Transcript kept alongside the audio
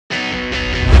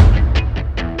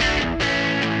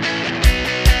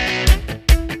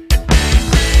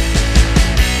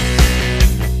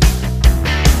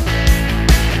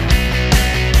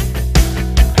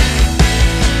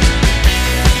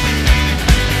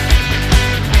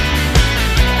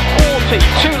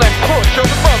2-length push over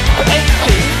front to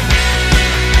 80.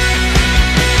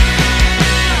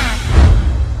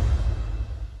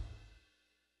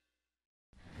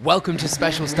 Welcome to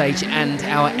Special Stage and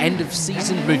our end of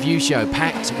season review show,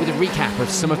 packed with a recap of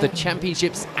some of the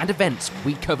championships and events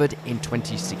we covered in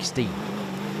 2016.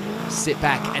 Sit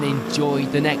back and enjoy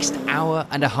the next hour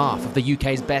and a half of the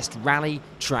UK's best rally,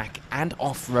 track and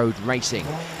off-road racing,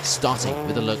 starting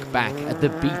with a look back at the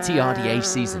BTRDA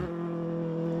season.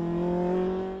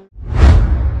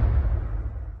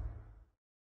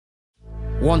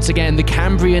 Once again, the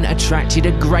Cambrian attracted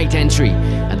a great entry,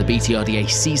 and the BTRDA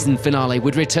season finale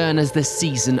would return as the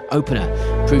season opener,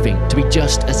 proving to be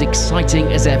just as exciting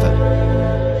as ever.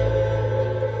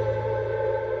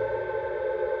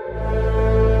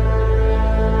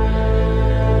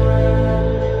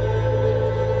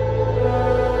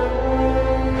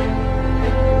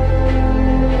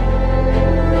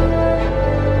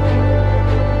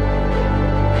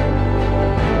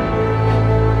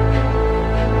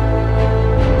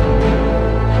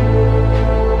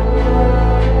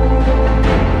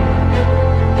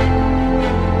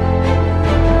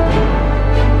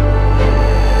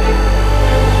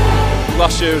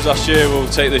 Last year, we'll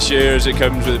take this year as it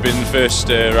comes, with it being the first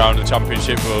round of the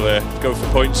championship. We'll go for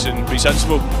points and be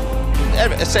sensible.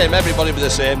 Everybody will be the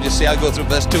same. Just see how I go through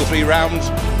the first 2 or 3 rounds,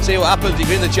 see what happens. If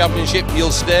you're in the championship,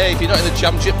 you'll stay. If you're not in the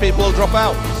championship, people will drop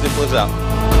out. Simple as that.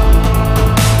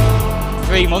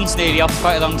 3 months nearly off,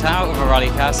 quite a long time out of a rally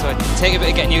car, so it'll take a bit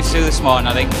of getting used to this morning,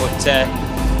 I think, but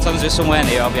as long as it's somewhere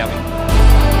near, I'll be happy.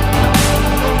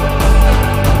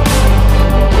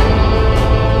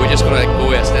 We're just going to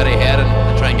go a steady ahead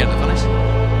and try and get to the finish.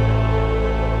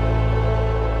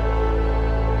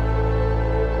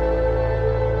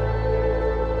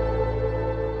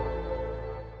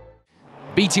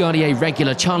 BTRDA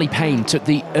regular Charlie Payne took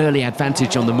the early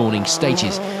advantage on the morning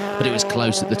stages, but it was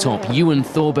close at the top. Ewan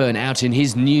Thorburn out in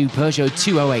his new Peugeot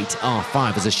 208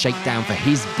 R5 as a shakedown for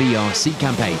his BRC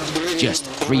campaign, just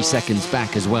 3 seconds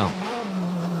back as well.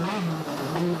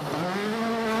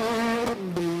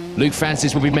 Luke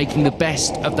Francis will be making the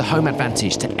best of the home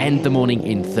advantage to end the morning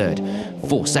in third,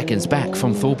 4 seconds back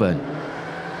from Thorburn.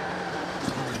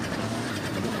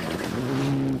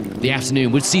 The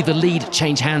afternoon would see the lead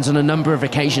change hands on a number of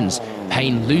occasions,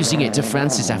 Payne losing it to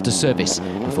Francis after service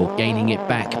before gaining it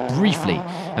back briefly,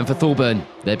 and for Thorburn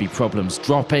there'd be problems,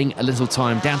 dropping a little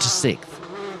time down to 6th.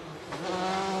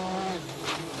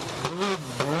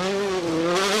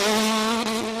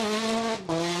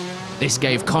 This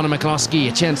gave Conor McCloskey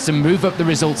a chance to move up the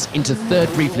results into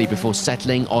third briefly before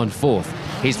settling on 4th.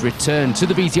 His return to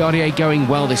the BTRDA going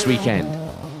well this weekend.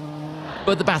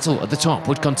 But the battle at the top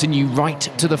would continue right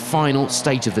to the final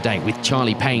stage of the day, with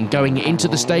Charlie Payne going into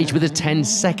the stage with a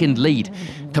 10-second lead,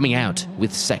 coming out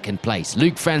with 2nd place.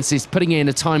 Luke Francis putting in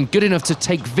a time good enough to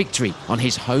take victory on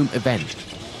his home event.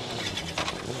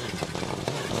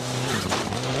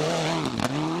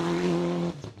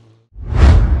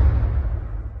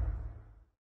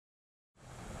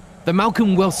 The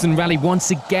Malcolm Wilson Rally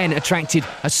once again attracted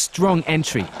a strong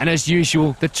entry, and as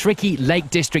usual, the tricky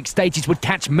Lake District stages would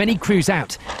catch many crews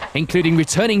out, including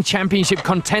returning championship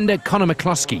contender Conor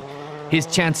McCloskey, his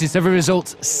chances of a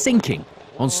result sinking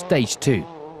on stage 2.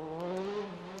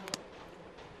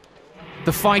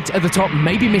 The fight at the top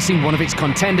may be missing one of its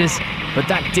contenders, but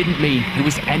that didn't mean it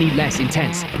was any less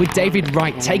intense, with David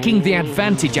Wright taking the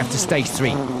advantage after stage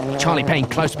 3, Charlie Payne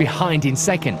close behind in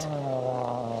 2nd.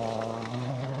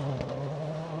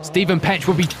 Stephen Petch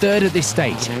will be 3rd at this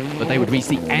stage, but they would reach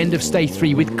the end of stage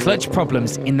 3 with clutch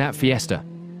problems in that Fiesta.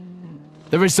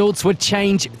 The results would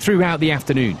change throughout the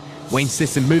afternoon, Wayne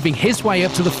Sisson moving his way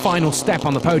up to the final step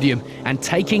on the podium and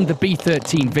taking the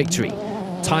B13 victory.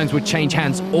 Times would change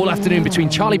hands all afternoon between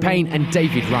Charlie Payne and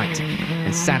David Wright.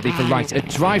 And sadly for Wright, a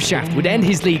drive shaft would end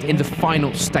his lead in the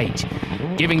final stage,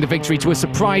 giving the victory to a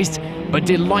surprised but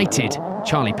delighted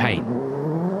Charlie Payne.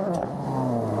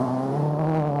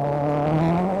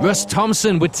 Russ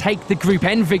Thompson would take the Group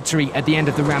N victory at the end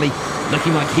of the rally,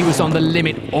 looking like he was on the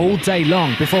limit all day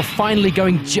long before finally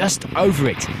going just over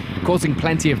it, causing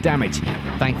plenty of damage,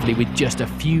 thankfully with just a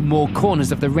few more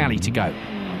corners of the rally to go.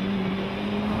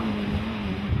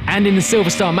 And in the Silver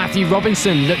Star, Matthew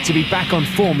Robinson looked to be back on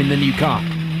form in the new car,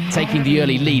 taking the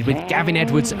early lead with Gavin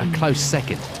Edwards a close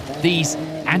 2nd. These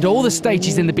and all the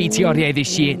stages in the BTRDA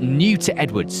this year new to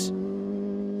Edwards.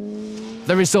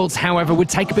 The results, however, would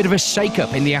take a bit of a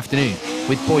shake-up in the afternoon,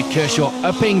 with Boyd Kershaw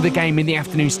upping the game in the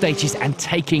afternoon stages and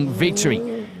taking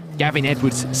victory. Gavin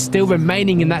Edwards still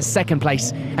remaining in that 2nd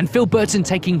place, and Phil Burton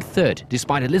taking 3rd,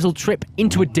 despite a little trip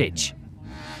into a ditch.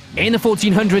 In the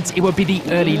 1400s, it would be the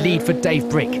early lead for Dave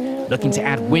Brick, looking to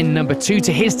add win number 2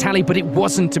 to his tally, but it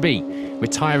wasn't to be,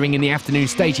 retiring in the afternoon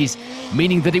stages,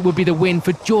 meaning that it would be the win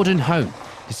for Jordan Hone,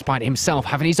 despite himself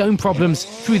having his own problems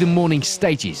through the morning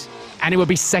stages. And it would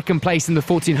be second place in the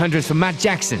 1400s for Matt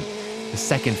Jackson, the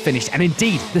second finish, and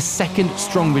indeed the second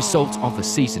strong result of the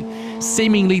season.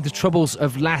 Seemingly the troubles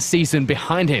of last season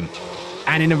behind him.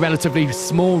 And in a relatively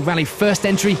small rally first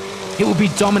entry, it will be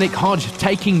Dominic Hodge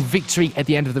taking victory at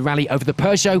the end of the rally over the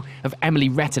Peugeot of Emily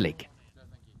Retallick.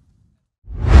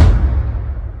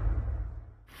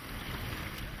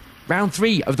 Round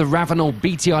 3 of the Ravenel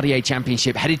BTRDA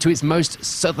Championship headed to its most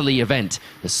southerly event,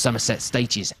 the Somerset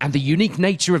Stages, and the unique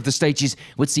nature of the stages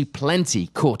would see plenty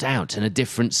caught out in a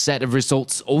different set of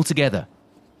results altogether.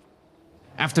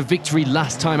 After victory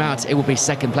last time out, it will be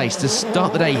second place to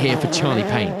start the day here for Charlie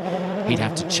Payne. He'd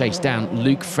have to chase down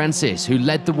Luke Francis, who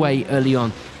led the way early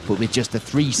on, but with just a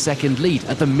 3-second lead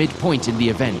at the midpoint in the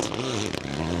event.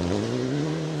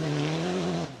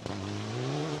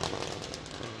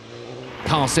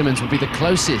 Carl Simmons would be the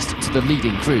closest to the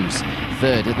leading crews,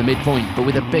 third at the midpoint, but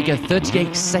with a bigger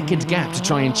 38-second gap to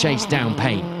try and chase down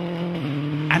Payne.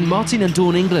 And Martin and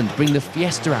Dawn England bring the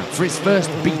Fiesta out for its first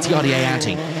BTRDA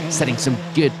outing, setting some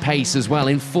good pace as well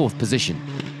in 4th position.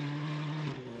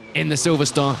 In the Silver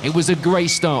Star, it was a great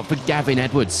start for Gavin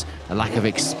Edwards, a lack of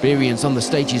experience on the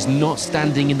stages not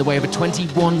standing in the way of a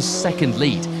 21-second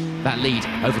lead. That lead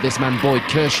over this man Boyd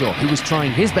Kershaw, who was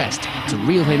trying his best to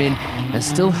reel him in and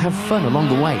still have fun along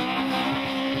the way.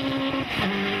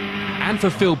 And for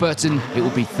Phil Burton, it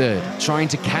will be third, trying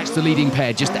to catch the leading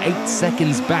pair just 8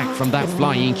 seconds back from that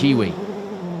flying Kiwi.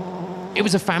 It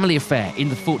was a family affair in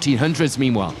the 1400s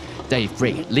meanwhile. Dave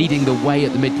Brick leading the way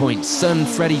at the midpoint, son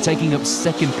Freddie taking up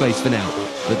second place for now.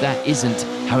 But that isn't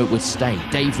how it would stay.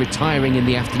 Dave retiring in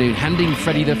the afternoon, handing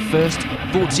Freddie the first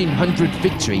 1400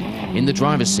 victory in the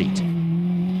driver's seat.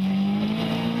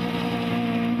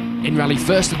 In rally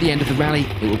first at the end of the rally,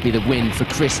 it will be the win for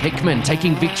Chris Hickman,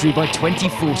 taking victory by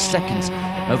 24 seconds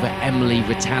over Emily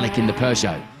Retallick in the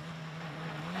Peugeot.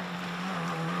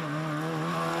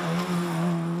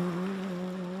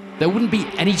 There wouldn't be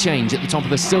any change at the top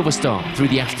of the Silver Star through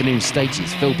the afternoon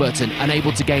stages. Phil Burton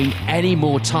unable to gain any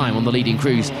more time on the leading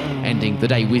crews, ending the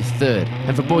day with third.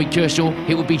 And for Boyd Kershaw,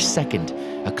 it would be second.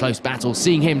 A close battle,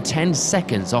 seeing him 10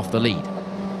 seconds off the lead.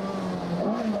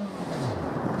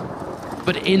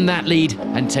 But in that lead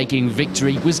and taking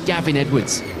victory was Gavin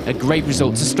Edwards. A great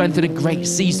result to strengthen a great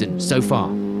season so far.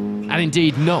 And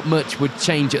indeed, not much would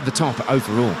change at the top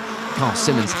overall. Carl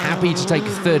Simmons happy to take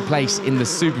third place in the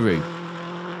Subaru.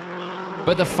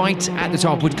 But the fight at the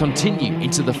top would continue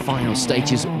into the final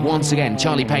stages once again.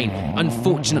 Charlie Payne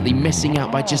unfortunately missing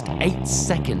out by just 8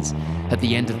 seconds at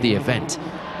the end of the event.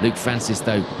 Luke Francis,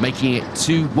 though, making it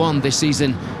 2-1 this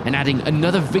season and adding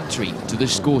another victory to the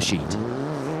score sheet.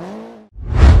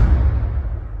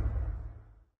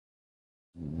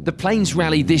 The Plains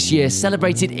Rally this year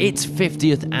celebrated its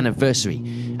 50th anniversary,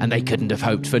 and they couldn't have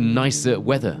hoped for nicer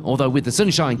weather, although with the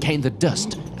sunshine came the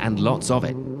dust, and lots of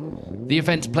it. The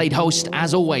event played host,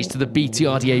 as always, to the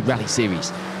BTRDA Rally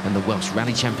Series and the Welsh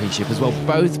Rally Championship as well,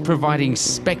 both providing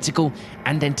spectacle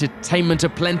and entertainment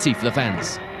aplenty for the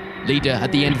fans. Leader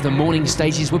at the end of the morning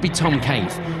stages would be Tom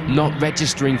Cave, not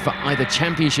registering for either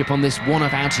championship on this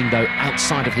one-off outing, though,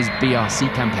 outside of his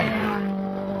BRC campaign.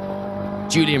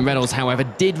 Julian Reynolds, however,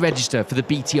 did register for the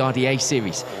BTRDA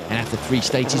Series, and after 3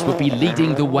 stages would be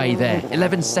leading the way there,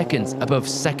 11 seconds above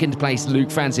second place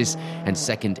Luke Francis and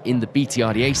second in the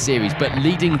BTRDA Series, but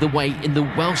leading the way in the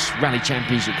Welsh Rally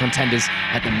Championship contenders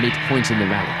at the midpoint in the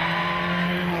rally.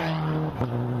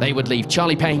 They would leave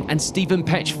Charlie Payne and Stephen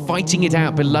Petch fighting it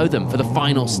out below them for the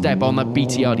final step on the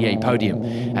BTRDA podium.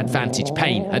 Advantage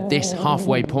Payne at this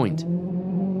halfway point.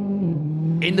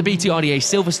 In the BTRDA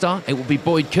Silver Star, it will be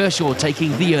Boyd Kershaw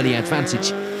taking the early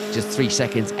advantage, just 3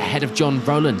 seconds ahead of John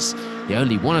Rowlands, the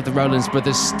only one of the Rowlands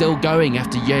brothers still going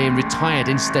after Yehan retired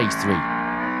in Stage 3.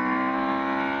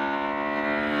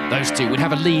 Those two would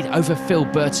have a lead over Phil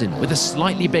Burton with a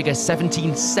slightly bigger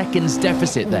 17 seconds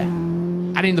deficit there.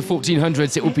 And in the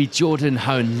 1400s, it will be Jordan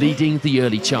Hone leading the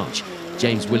early charge.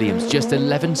 James Williams just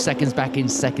 11 seconds back in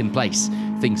second place.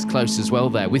 Things close as well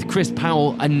there, with Chris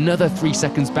Powell another 3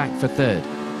 seconds back for third.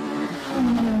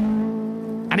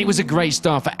 And it was a great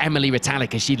start for Emily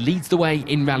Retallick as she leads the way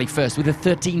in rally first with a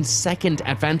 13-second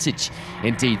advantage.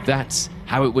 Indeed, that's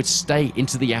how it would stay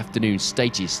into the afternoon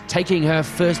stages, taking her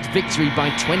first victory by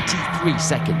 23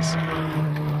 seconds.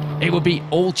 It would be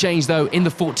all changed, though, in the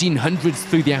 1400s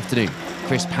through the afternoon.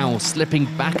 Chris Powell slipping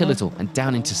back a little and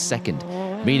down into second,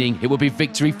 meaning it will be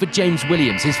victory for James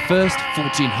Williams, his first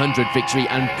 1400 victory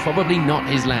and probably not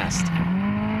his last.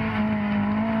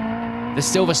 The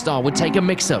Silver Star would take a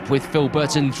mix-up with Phil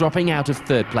Burton dropping out of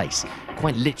third place.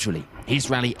 Quite literally, his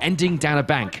rally ending down a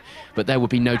bank, but there would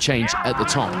be no change at the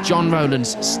top. John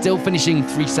Rowlands still finishing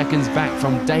 3 seconds back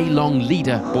from day-long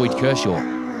leader Boyd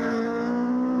Kershaw.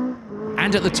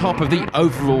 And at the top of the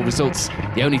overall results,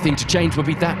 the only thing to change would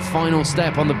be that final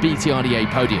step on the BTRDA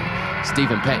podium.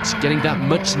 Stephen Petch getting that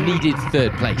much-needed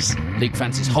third place. Luke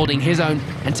Francis holding his own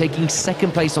and taking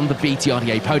second place on the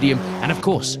BTRDA podium, and of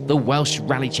course, the Welsh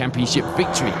Rally Championship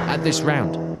victory at this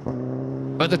round.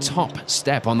 But the top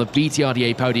step on the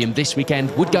BTRDA podium this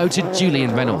weekend would go to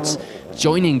Julian Reynolds,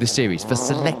 joining the series for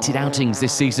selected outings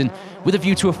this season with a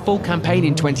view to a full campaign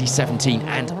in 2017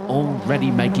 and already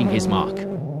making his mark.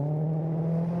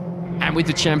 And with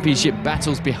the championship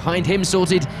battles behind him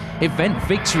sorted, event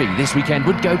victory this weekend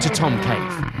would go to Tom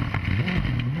Cave.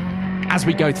 As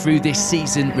we go through this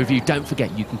season review, don't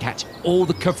forget you can catch all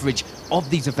the coverage of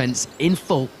these events in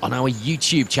full on our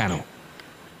YouTube channel.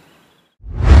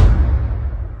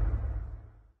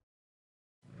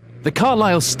 The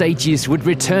Carlisle Stages would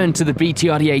return to the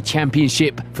BTRDA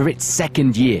Championship for its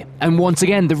second year. And once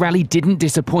again, the rally didn't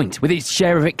disappoint with its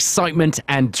share of excitement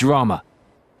and drama.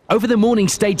 Over the morning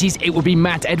stages, it would be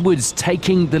Matt Edwards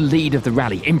taking the lead of the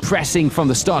rally, impressing from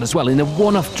the start as well in a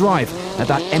one-off drive at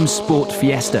that M Sport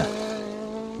Fiesta.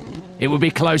 It would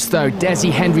be close though, Desi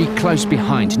Henry close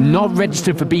behind, not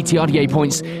registered for BTRDA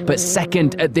points, but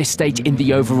second at this stage in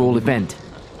the overall event.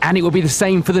 And it will be the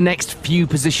same for the next few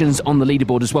positions on the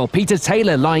leaderboard as well. Peter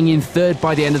Taylor lying in third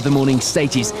by the end of the morning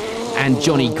stages, and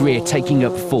Johnny Greer taking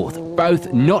up fourth.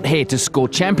 Both not here to score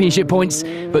championship points,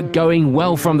 but going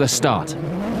well from the start.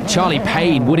 Charlie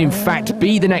Payne would in fact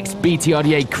be the next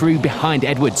BTRDA crew behind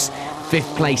Edwards.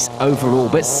 5th place overall,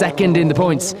 but second in the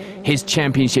points. His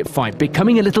championship fight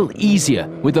becoming a little easier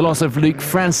with the loss of Luke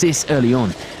Francis early on.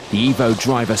 The Evo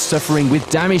driver suffering with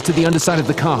damage to the underside of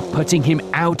the car, putting him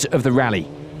out of the rally.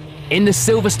 In the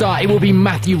Silver Star, it will be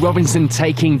Matthew Robinson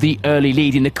taking the early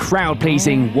lead in the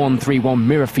crowd-pleasing 131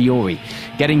 Mirafiori,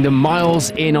 getting the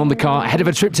miles in on the car ahead of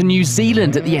a trip to New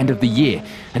Zealand at the end of the year.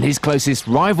 And his closest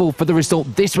rival for the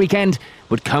result this weekend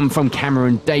would come from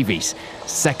Cameron Davies,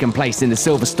 second place in the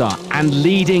Silver Star and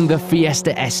leading the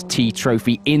Fiesta ST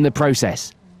trophy in the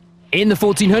process. In the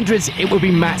 1400s, it will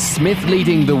be Matt Smith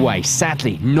leading the way.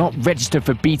 Sadly, not registered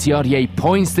for BTRDA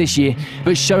points this year,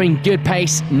 but showing good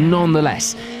pace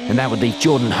nonetheless. And that would leave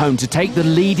Jordan Home to take the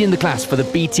lead in the class for the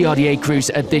BTRDA crews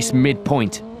at this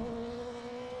midpoint.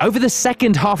 Over the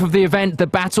second half of the event, the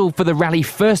battle for the rally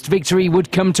first victory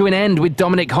would come to an end with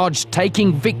Dominic Hodge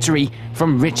taking victory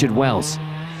from Richard Wells.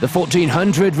 The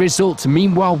 1400 result,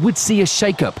 meanwhile, would see a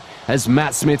shake-up as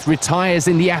Matt Smith retires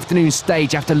in the afternoon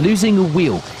stage after losing a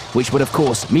wheel, which would of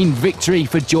course mean victory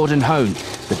for Jordan Hone.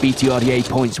 The BTRDA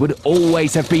points would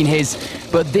always have been his,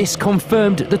 but this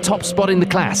confirmed the top spot in the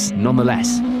class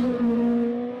nonetheless.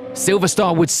 Silver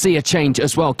Star would see a change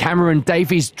as well. Cameron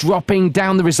Davies dropping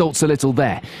down the results a little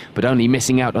there, but only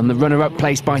missing out on the runner-up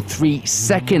place by 3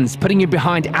 seconds, putting him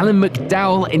behind Alan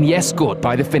McDowell in the escort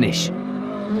by the finish.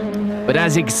 But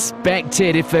as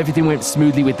expected, if everything went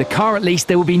smoothly with the car at least,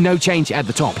 there will be no change at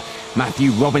the top. Matthew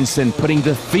Robinson putting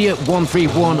the Fiat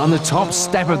 131 on the top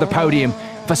step of the podium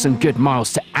for some good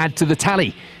miles to add to the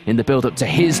tally in the build-up to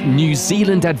his New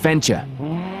Zealand adventure.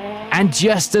 And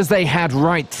just as they had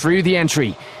right through the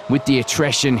entry, with the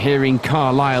attrition here in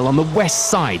Carlisle on the west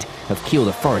side of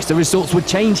Kielder Forest, the results would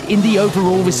change in the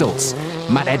overall results.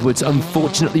 Matt Edwards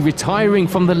unfortunately retiring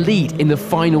from the lead in the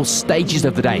final stages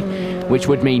of the day, which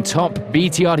would mean top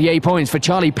BTRDA points for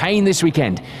Charlie Payne this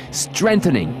weekend,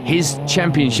 strengthening his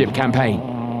championship campaign.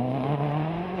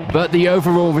 But the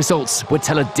overall results would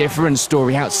tell a different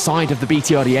story outside of the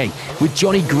BTRDA, with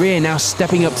Johnny Greer now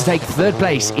stepping up to take third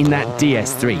place in that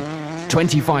DS3.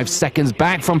 25 seconds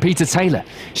back from Peter Taylor,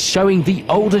 showing the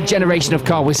older generation of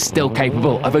car was still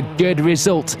capable of a good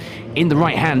result in the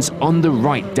right hands on the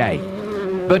right day.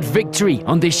 But victory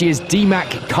on this year's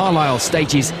DMAC Carlisle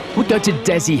stages would go to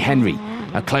Desi Henry.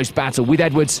 A close battle with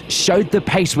Edwards showed the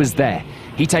pace was there.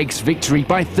 He takes victory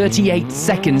by 38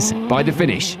 seconds by the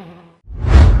finish.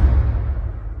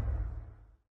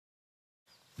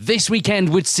 This weekend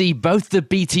would see both the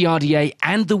BTRDA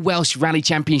and the Welsh Rally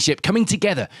Championship coming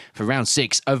together for round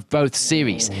 6 of both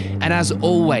series. And as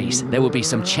always, there will be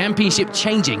some championship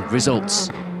changing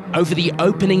results. Over the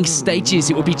opening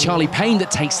stages, it will be Charlie Payne that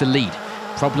takes the lead.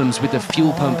 Problems with the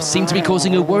fuel pump seem to be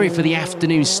causing a worry for the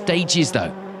afternoon stages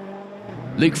though.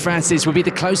 Luke Francis will be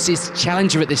the closest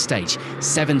challenger at this stage,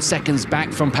 7 seconds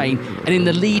back from Payne and in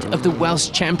the lead of the Welsh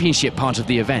Championship part of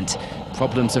the event.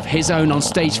 Problems of his own on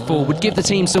stage 4 would give the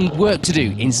team some work to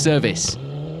do in service.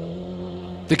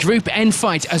 The Group N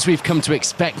fight, as we've come to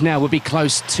expect now, will be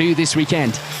close to this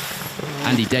weekend.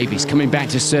 Andy Davies coming back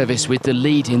to service with the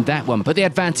lead in that one, but the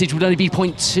advantage would only be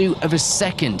 0.2 of a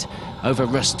second over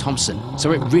Russ Thompson,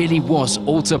 so it really was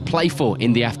all to play for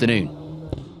in the afternoon.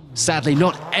 Sadly,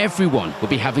 not everyone will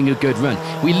be having a good run.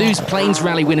 We lose Plains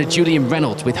Rally winner Julian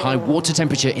Reynolds with high water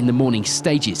temperature in the morning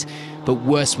stages, but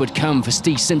worse would come for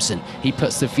Steve Simpson. He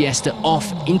puts the Fiesta off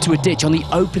into a ditch on the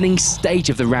opening stage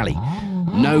of the rally.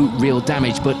 No real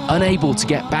damage, but unable to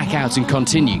get back out and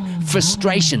continue.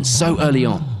 Frustration so early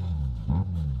on.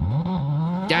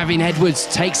 Gavin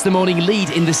Edwards takes the morning lead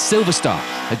in the Silver Star,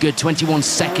 a good 21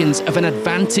 seconds of an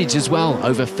advantage as well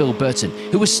over Phil Burton,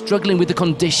 who was struggling with the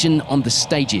condition on the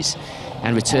stages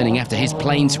and returning after his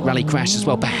Plains Rally crash as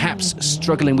well, perhaps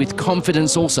struggling with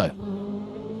confidence also.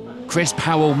 Chris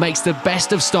Powell makes the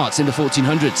best of starts in the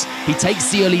 1400s. He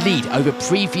takes the early lead over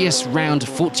previous round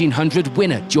 1400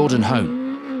 winner Jordan Hone.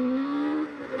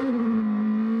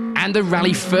 And the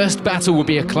rally first battle will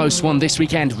be a close one this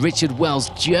weekend. Richard Wells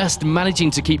just managing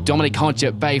to keep Dominic Hodge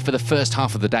at bay for the first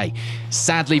half of the day.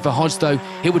 Sadly for Hodge though,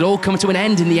 it would all come to an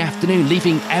end in the afternoon,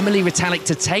 leaving Emily Retallick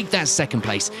to take that second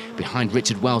place behind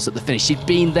Richard Wells at the finish. She'd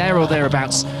been there or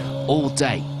thereabouts all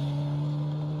day.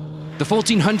 The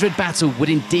 1400 battle would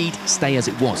indeed stay as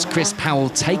it was, Chris Powell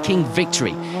taking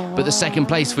victory, but the second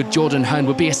place for Jordan Hone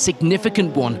would be a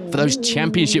significant one for those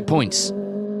championship points.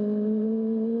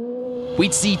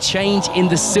 We'd see change in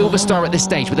the Silver Star at this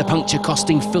stage, with a puncture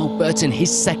costing Phil Burton his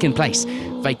second place,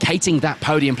 vacating that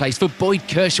podium place for Boyd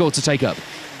Kershaw to take up.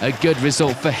 A good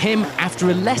result for him after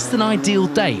a less than ideal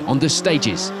day on the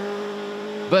stages.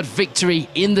 But victory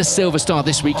in the Silver Star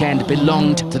this weekend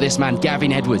belonged to this man,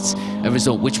 Gavin Edwards, a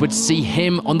result which would see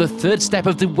him on the third step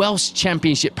of the Welsh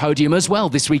Championship podium as well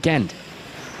this weekend.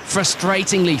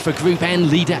 Frustratingly for Group N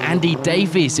leader Andy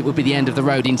Davies, it would be the end of the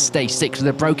road in stage 6 with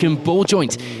a broken ball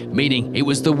joint, meaning it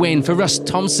was the win for Russ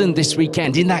Thompson this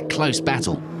weekend in that close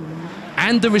battle.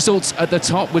 And the results at the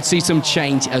top would see some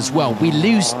change as well. We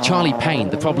lose Charlie Payne,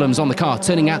 the problems on the car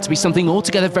turning out to be something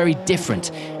altogether very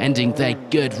different, ending their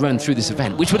good run through this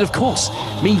event, which would of course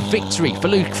mean victory for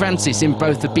Luke Francis in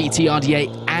both the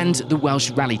BTRDA and the Welsh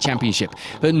Rally Championship,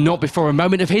 but not before a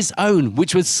moment of his own,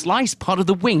 which would slice part of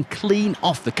the wing clean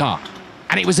off the car.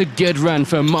 And it was a good run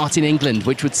for Martin England,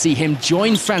 which would see him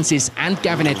join Francis and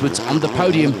Gavin Edwards on the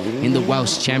podium in the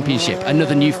Welsh Championship.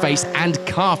 Another new face and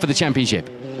car for the championship.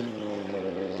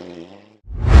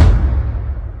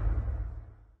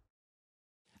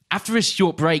 After a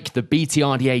short break, the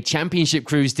BTRDA Championship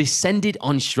crews descended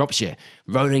on Shropshire,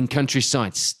 rolling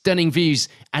countryside, stunning views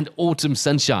and autumn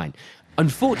sunshine.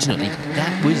 Unfortunately,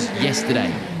 that was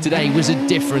yesterday. Today was a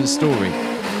different story.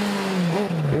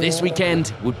 This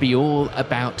weekend would be all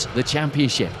about the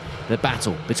championship, the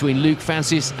battle between Luke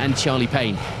Francis and Charlie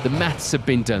Payne. The maths had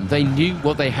been done. They knew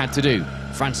what they had to do.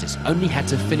 Francis only had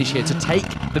to finish here to take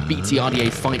the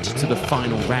BTRDA fight to the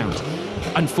final round.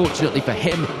 Unfortunately for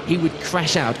him, he would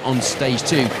crash out on stage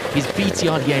 2, his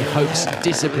BTRDA hopes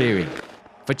disappearing.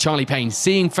 For Charlie Payne,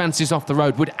 seeing Francis off the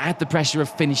road would add the pressure of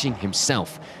finishing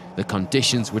himself. The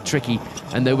conditions were tricky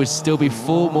and there would still be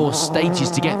 4 more stages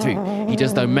to get through. He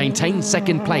does though maintain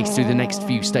second place through the next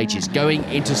few stages, going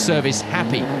into service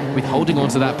happy with holding on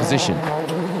to that position.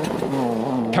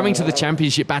 Coming to the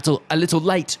championship battle a little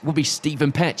late will be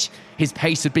Stephen Petch. His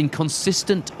pace had been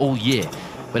consistent all year,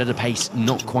 but at a pace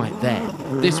not quite there.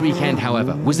 This weekend,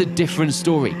 however, was a different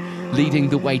story, leading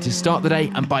the way to start the day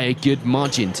and by a good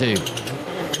margin too.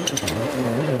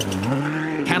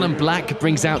 Callum Black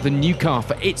brings out the new car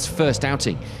for its first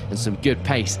outing, and some good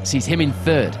pace sees him in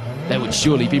third. There would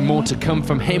surely be more to come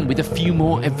from him with a few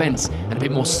more events and a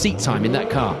bit more seat time in that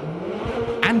car.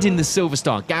 And in the Silver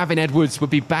Star, Gavin Edwards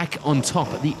would be back on top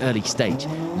at the early stage,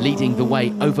 leading the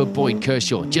way over Boyd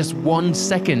Kershaw, just 1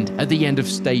 second at the end of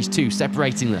stage 2,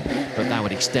 separating them, but that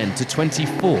would extend to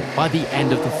 24 by the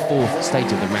end of the 4th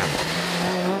stage of the round.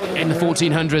 In the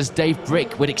 1400s, Dave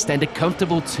Brick would extend a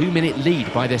comfortable 2-minute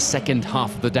lead by the second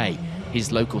half of the day.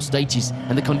 His local stages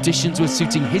and the conditions were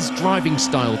suiting his driving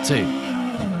style too.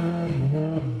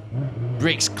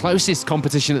 Brick's closest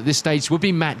competition at this stage would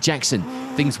be Matt Jackson.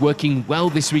 Things working well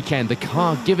this weekend, the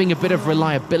car giving a bit of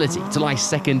reliability to lie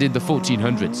second in the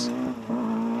 1400s.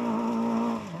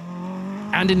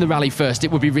 And in the rally first, it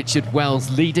would be Richard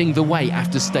Wells leading the way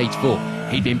after stage 4.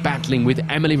 He'd been battling with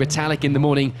Emily Retallick in the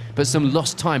morning, but some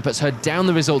lost time puts her down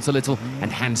the results a little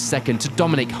and hands second to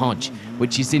Dominic Hodge,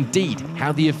 which is indeed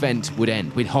how the event would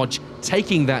end, with Hodge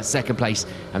taking that second place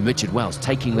and Richard Wells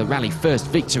taking the rally first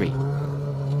victory.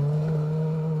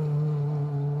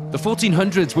 The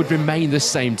 1400s would remain the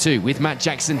same too, with Matt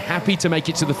Jackson happy to make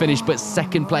it to the finish, but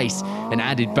second place, an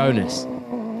added bonus.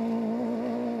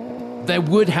 There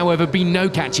would, however, be no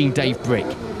catching Dave Brick.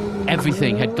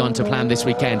 Everything had gone to plan this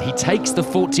weekend. He takes the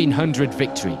 1400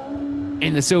 victory.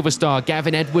 In the Silver Star,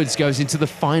 Gavin Edwards goes into the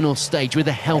final stage with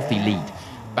a healthy lead,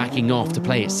 backing off to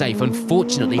play it safe.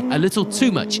 Unfortunately, a little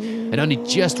too much, and only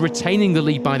just retaining the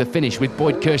lead by the finish, with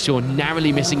Boyd Kershaw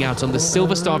narrowly missing out on the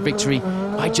Silver Star victory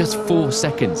by just 4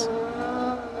 seconds.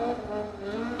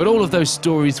 But all of those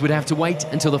stories would have to wait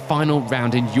until the final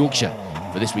round in Yorkshire.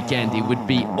 For this weekend, it would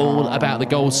be all about the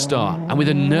Gold Star, and with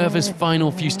a nervous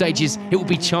final few stages, it will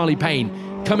be Charlie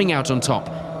Payne coming out on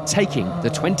top, taking the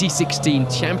 2016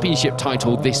 championship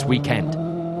title this weekend.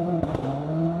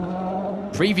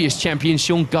 Previous champion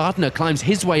Sean Gardner climbs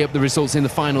his way up the results in the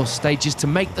final stages to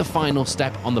make the final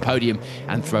step on the podium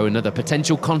and throw another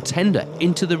potential contender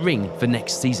into the ring for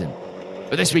next season.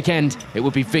 But this weekend, it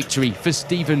will be victory for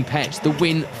Stephen Petch, the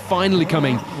win finally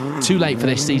coming. Too late for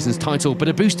this season's title, but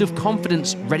a boost of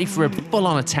confidence ready for a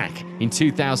full-on attack in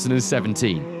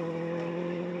 2017.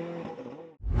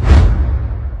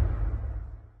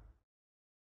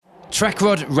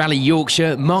 Trackrod Rally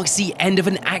Yorkshire marks the end of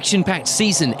an action-packed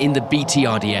season in the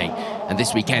BTRDA, and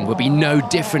this weekend will be no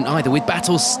different either. With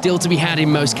battles still to be had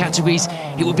in most categories,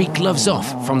 it will be gloves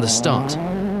off from the start.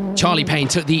 Charlie Payne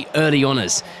took the early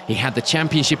honours. He had the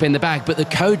championship in the bag, but the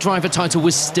co-driver title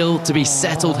was still to be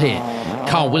settled here.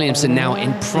 Carl Williamson now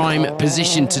in prime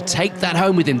position to take that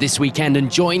home with him this weekend and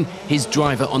join his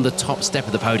driver on the top step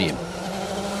of the podium.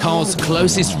 Carl's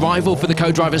closest rival for the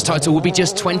co-driver's title will be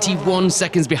just 21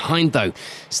 seconds behind, though.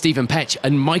 Stephen Petch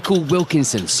and Michael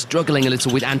Wilkinson struggling a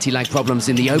little with anti-lag problems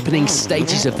in the opening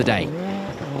stages of the day.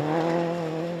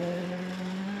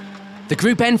 The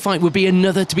Group N fight will be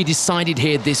another to be decided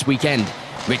here this weekend.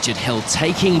 Richard Hill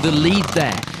taking the lead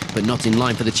there, but not in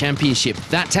line for the championship.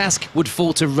 That task would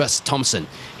fall to Russ Thompson.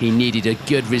 He needed a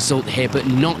good result here, but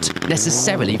not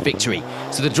necessarily victory.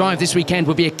 So the drive this weekend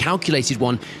will be a calculated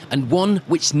one, and one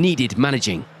which needed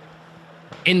managing.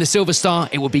 In the Silver Star,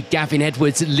 it will be Gavin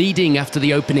Edwards leading after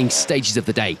the opening stages of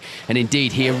the day. And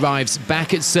indeed, he arrives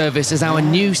back at service as our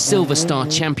new Silver Star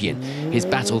champion. His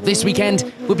battle this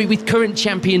weekend will be with current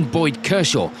champion Boyd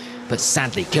Kershaw. But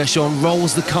sadly, Kershaw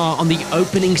rolls the car on the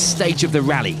opening stage of the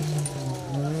rally.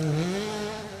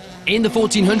 In the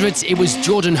 1400s, it was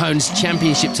Jordan Hone's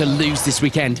championship to lose this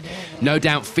weekend. No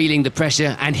doubt feeling the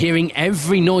pressure and hearing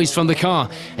every noise from the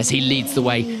car as he leads the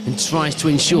way and tries to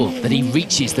ensure that he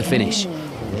reaches the finish.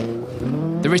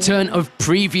 The return of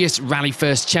previous Rally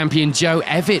First champion Joe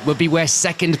Evitt would be where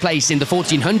second place in the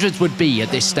 1400s would be at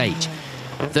this stage.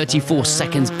 34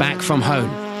 seconds back from Hone.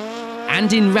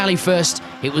 And in Rally First,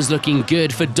 it was looking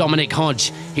good for Dominic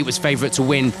Hodge. He was favourite to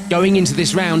win going into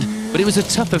this round, but it was a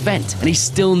tough event and he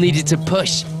still needed to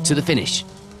push to the finish.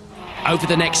 Over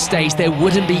the next stage, there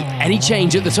wouldn't be any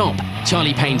change at the top.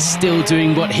 Charlie Payne still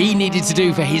doing what he needed to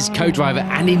do for his co-driver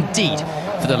and indeed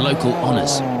for the local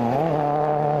honours.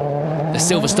 The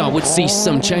Silver Star would see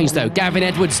some change though. Gavin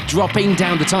Edwards dropping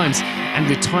down the times and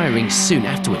retiring soon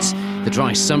afterwards. The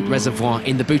dry sump reservoir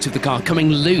in the boot of the car coming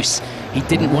loose. He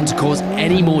didn't want to cause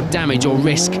any more damage or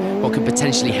risk what could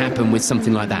potentially happen with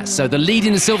something like that. So the lead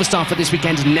in the Silver Star for this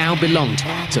weekend now belonged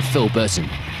to Phil Burton.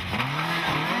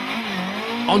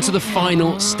 On to the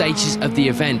final stages of the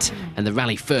event, and the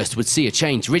Rally First would see a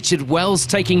change. Richard Wells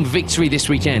taking victory this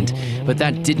weekend, but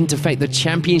that didn't affect the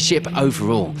championship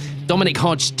overall. Dominic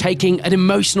Hodge taking an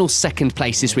emotional second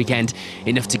place this weekend,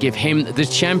 enough to give him the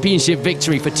championship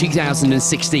victory for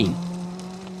 2016.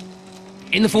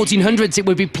 In the 1400s, it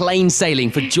would be plain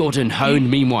sailing for Jordan Hone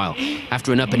meanwhile.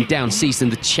 After an up-and-down season,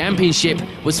 the championship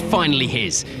was finally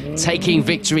his, taking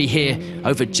victory here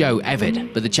over Joe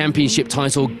Evitt, but the championship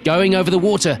title going over the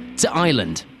water to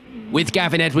Ireland. With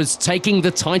Gavin Edwards taking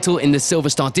the title in the Silver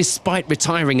Star despite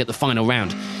retiring at the final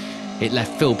round. It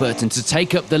left Phil Burton to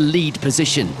take up the lead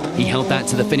position. He held that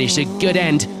to the finish, a good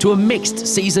end to a mixed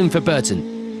season for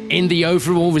Burton. In the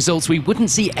overall results, we wouldn't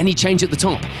see any change at the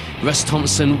top. Russ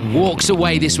Thompson walks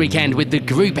away this weekend with the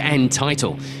Group N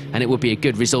title, and it would be a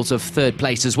good result of third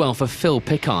place as well for Phil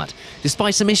Pickard.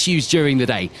 Despite some issues during the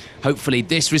day, hopefully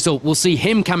this result will see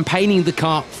him campaigning the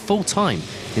car full-time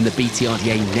in the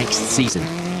BTRDA next season.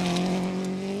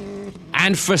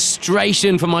 And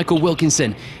frustration for Michael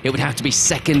Wilkinson. It would have to be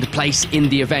second place in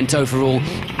the event overall.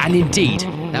 And indeed,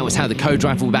 that was how the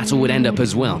co-driver battle would end up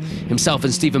as well. Himself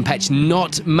and Stephen Petch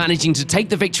not managing to take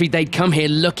the victory they'd come here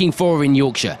looking for in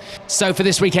Yorkshire. So for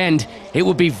this weekend, it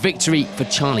would be victory for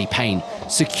Charlie Payne,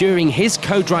 securing his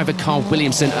co-driver Carl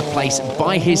Williamson a place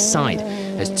by his side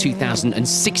as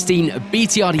 2016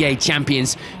 BTRDA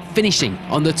champions, finishing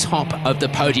on the top of the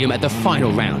podium at the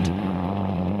final round.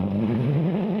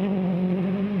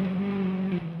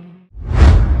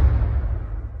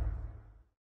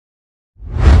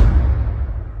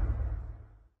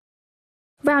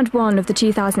 Round 1 of the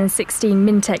 2016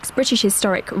 Mintex British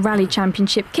Historic Rally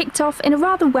Championship kicked off in a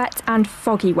rather wet and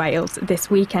foggy Wales this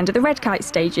weekend at the Red Kite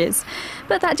stages.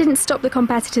 But that didn't stop the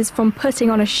competitors from putting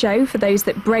on a show for those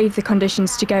that braved the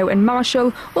conditions to go and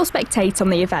marshal or spectate on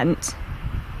the event.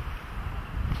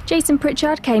 Jason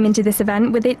Pritchard came into this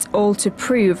event with it all to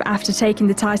prove after taking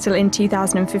the title in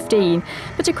 2015,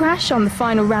 but a crash on the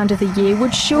final round of the year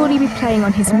would surely be playing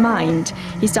on his mind.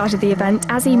 He started the event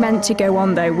as he meant to go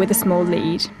on though, with a small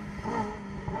lead.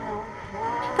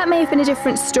 That may have been a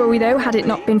different story though had it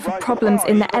not been for problems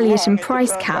in the Elliott and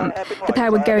Price camp. The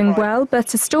pair were going well,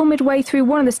 but a storm midway through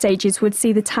one of the stages would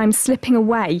see the time slipping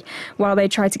away while they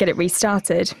tried to get it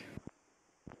restarted.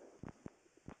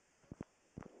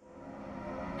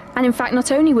 And in fact,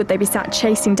 not only would they be sat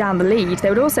chasing down the lead, they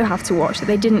would also have to watch that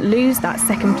they didn't lose that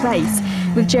second place,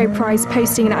 with Joe Price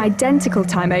posting an identical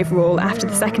time overall after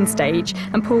the second stage,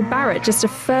 and Paul Barrett just a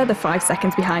further 5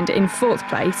 seconds behind in fourth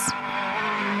place.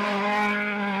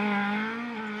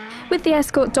 With the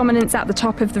Escort dominance at the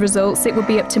top of the results, it would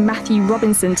be up to Matthew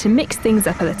Robinson to mix things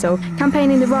up a little,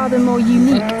 campaigning the rather more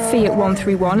unique Fiat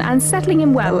 131 and settling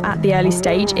in well at the early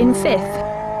stage in fifth.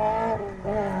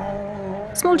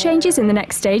 Small changes in the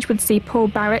next stage would see Paul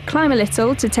Barrett climb a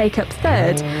little to take up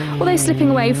third, although slipping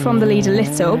away from the lead a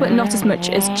little, but not as much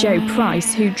as Joe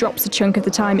Price, who drops a chunk of the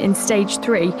time in stage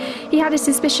 3. He had his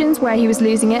suspicions where he was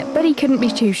losing it, but he couldn't be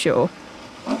too sure.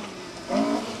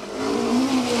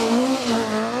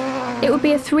 It would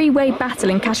be a three-way battle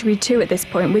in Category 2 at this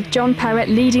point, with John Perrott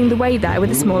leading the way there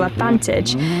with a small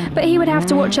advantage. But he would have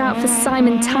to watch out for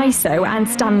Simon Tyso and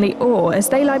Stanley Orr, as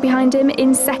they lie behind him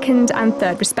in second and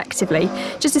third respectively.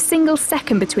 Just a single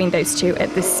second between those two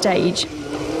at this stage.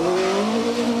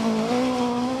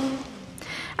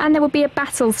 And there will be a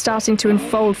battle starting to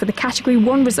unfold for the Category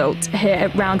 1 result here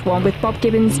at Round 1, with Bob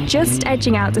Gibbons just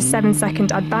edging out a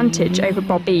 7-second advantage over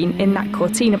Bob Bean in that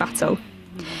Cortina battle.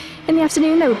 In the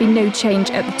afternoon, there would be no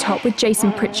change at the top, with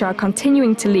Jason Pritchard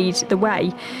continuing to lead the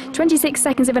way. 26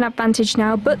 seconds of an advantage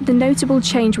now, but the notable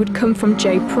change would come from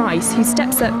Joe Price, who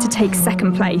steps up to take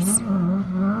second place.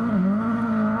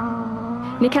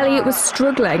 Nick Elliott was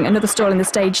struggling, another stall in the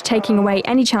stage, taking away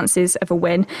any chances of a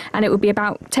win, and it would be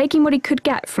about taking what he could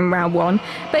get from round 1,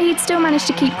 but he'd still managed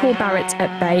to keep Paul Barrett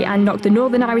at bay and knock the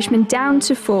Northern Irishman down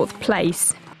to fourth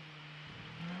place.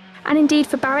 And indeed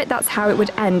for Barrett, that's how it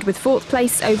would end, with fourth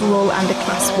place overall and a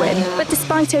class win. But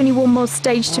despite only one more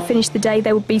stage to finish the day,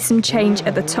 there would be some change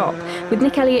at the top, with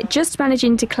Nick Elliott just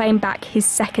managing to claim back his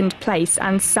second place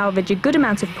and salvage a good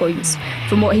amount of points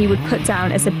from what he would put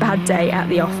down as a bad day at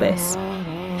the office.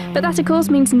 But that of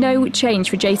course means no change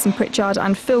for Jason Pritchard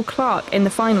and Phil Clark in the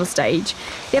final stage.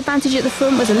 The advantage at the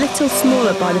front was a little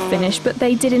smaller by the finish, but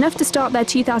they did enough to start their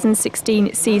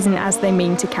 2016 season as they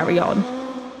mean to carry on.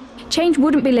 Change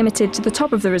wouldn't be limited to the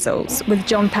top of the results, with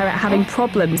John Perrott having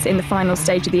problems in the final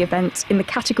stage of the event in the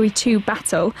Category 2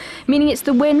 battle, meaning it's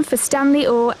the win for Stanley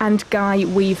Orr and Guy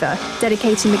Weaver,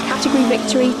 dedicating the category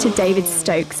victory to David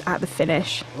Stokes at the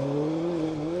finish.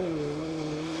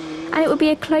 And it would be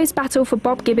a close battle for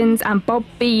Bob Gibbons and Bob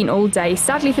Bean all day.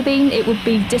 Sadly for Bean, it would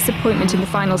be disappointment in the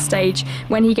final stage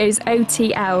when he goes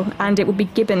OTL, and it would be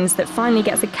Gibbons that finally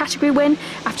gets a category win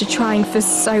after trying for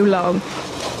so long.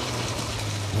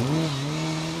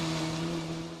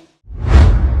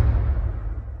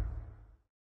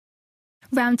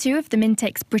 Round 2 of the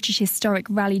Mintex British Historic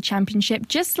Rally Championship,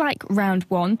 just like Round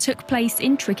 1, took place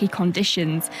in tricky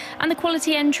conditions, and the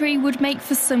quality entry would make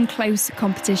for some close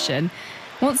competition.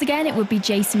 Once again, it would be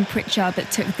Jason Pritchard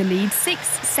that took the lead, 6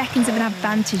 seconds of an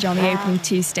advantage on the opening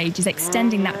 2 stages,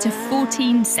 extending that to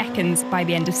 14 seconds by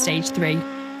the end of stage 3.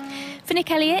 For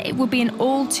Nick Elliott, it would be an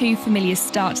all-too-familiar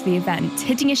start to the event,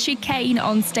 hitting a chicane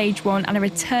on stage 1 and a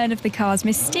return of the car's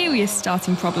mysterious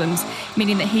starting problems,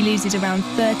 meaning that he loses around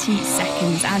 30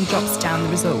 seconds and drops down the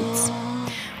results.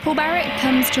 Paul Barrett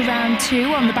comes to round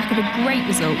 2 on the back of a great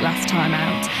result last time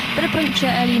out, but a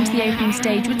puncture early into the opening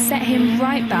stage would set him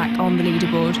right back on the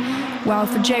leaderboard. While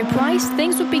for Joe Price,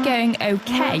 things would be going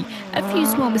okay. A few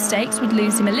small mistakes would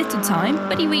lose him a little time,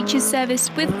 but he reaches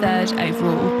service with third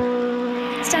overall.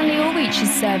 Stanley Orr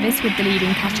reaches service with the lead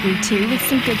in Category 2, with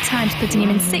some good times putting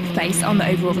him in 6th place on the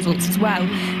overall results as well.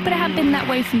 But it had been that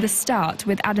way from the start,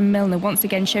 with Adam Milner once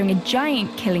again showing a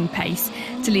giant killing pace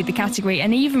to lead the category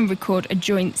and even record a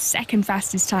joint second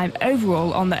fastest time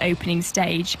overall on the opening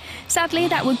stage. Sadly,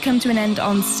 that would come to an end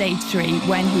on stage 3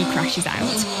 when he crashes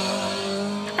out.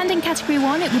 And in Category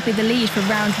 1, it would be the lead for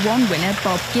Round 1 winner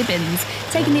Bob Gibbons,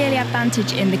 taking the early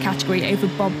advantage in the category over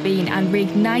Bob Bean and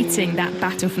reigniting that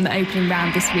battle from the opening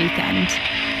round this weekend.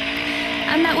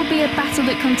 And that would be a battle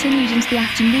that continued into the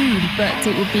afternoon, but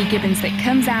it would be Gibbons that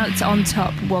comes out on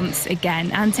top once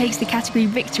again and takes the category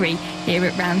victory here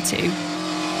at round 2.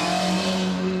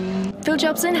 Phil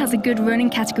Jobson has a good run in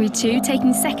Category 2,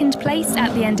 taking second place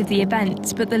at the end of the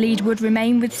event, but the lead would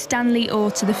remain with Stanley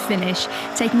Orr to the finish,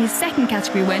 taking his second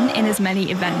category win in as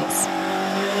many events.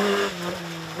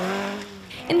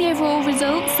 In the overall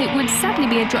results, it would sadly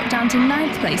be a drop down to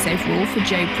 9th place overall for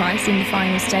Joe Price in the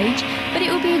final stage, but it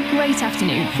will be a great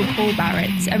afternoon for Paul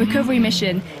Barrett. A recovery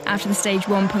mission after the Stage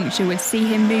 1 puncture would see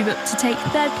him move up to take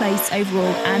 3rd place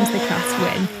overall and the class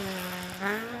win.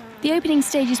 The opening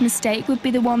stage's mistake would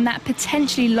be the one that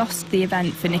potentially lost the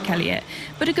event for Nick Elliott,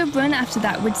 but a good run after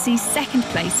that would see 2nd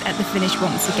place at the finish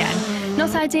once again.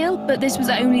 Not ideal, but this was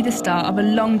only the start of a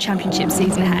long championship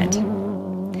season ahead.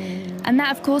 And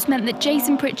that of course meant that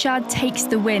Jason Pritchard takes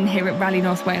the win here at Rally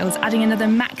North Wales, adding another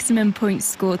maximum points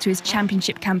score to his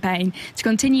championship campaign to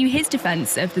continue his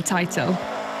defence of the title.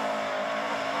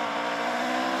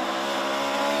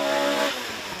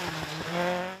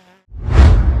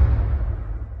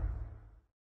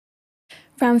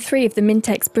 Round 3 of the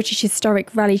Mintex British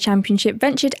Historic Rally Championship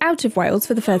ventured out of Wales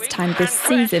for the first time this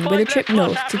season with a trip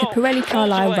north to the Pirelli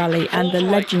Carlisle Rally, and the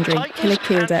legendary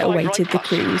Kilakilda awaited the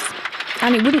crews.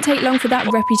 And it wouldn't take long for that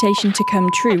reputation to come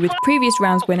true, with previous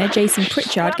round's winner Jason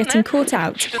Pritchard getting caught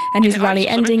out and his rally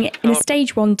ending in a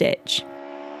Stage 1 ditch.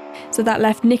 So that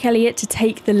left Nick Elliott to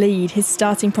take the lead, his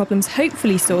starting problems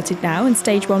hopefully sorted now, and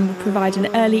Stage 1 will provide an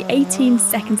early 18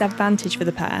 seconds advantage for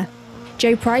the pair.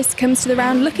 Joe Price comes to the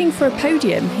round looking for a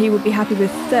podium. He would be happy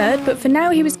with 3rd, but for now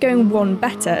he was going 1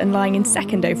 better and lying in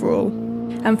 2nd overall.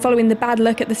 And following the bad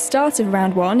luck at the start of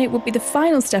round 1, it would be the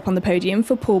final step on the podium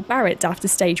for Paul Barrett after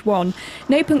Stage 1.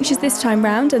 No punctures this time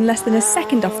round and less than a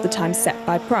second off the time set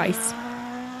by Price.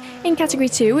 In Category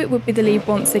 2, it would be the lead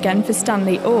once again for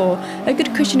Stanley Orr, a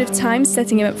good cushion of time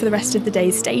setting him up for the rest of the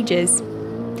day's stages.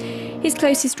 His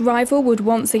closest rival would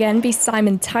once again be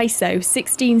Simon Tyso.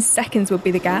 16 seconds would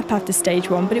be the gap after Stage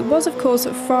 1, but it was of course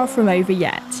far from over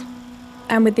yet.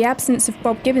 And with the absence of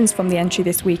Bob Gibbons from the entry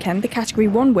this weekend, the Category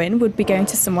 1 win would be going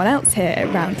to someone else here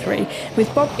at round 3,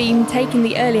 with Bob Beam taking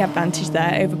the early advantage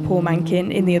there over Paul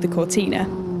Mankin in the other Cortina.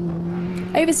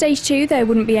 Over Stage 2, there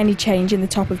wouldn't be any change in the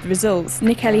top of the results.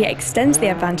 Nick Elliott extends the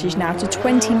advantage now to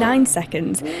 29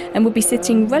 seconds and would be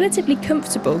sitting relatively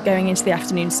comfortable going into the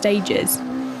afternoon stages.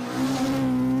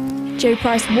 Joe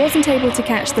Price wasn't able to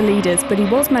catch the leaders, but he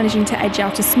was managing to edge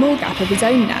out a small gap of his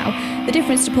own now, the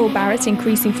difference to Paul Barrett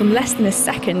increasing from less than a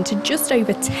second to just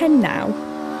over 10 now.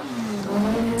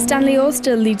 Stanley Orr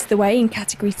still leads the way in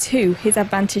Category 2, his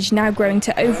advantage now growing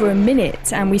to over a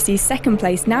minute, and we see 2nd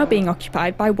place now being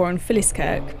occupied by Warren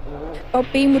Philliskirk. Bob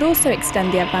Beam would also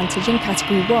extend the advantage in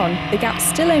Category 1, the gap's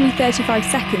still only 35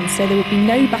 seconds, so there would be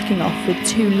no backing off with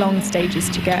 2 long stages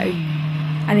to go.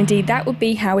 And indeed that would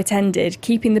be how it ended,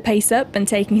 keeping the pace up and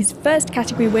taking his first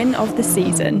category win of the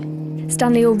season.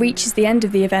 Stanley Orr reaches the end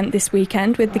of the event this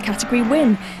weekend with the category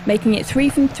win, making it 3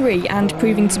 from 3 and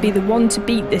proving to be the one to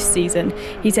beat this season.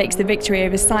 He takes the victory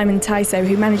over Simon Tyso,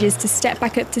 who manages to step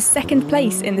back up to 2nd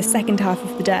place in the second half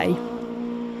of the day.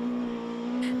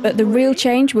 But the real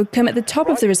change would come at the top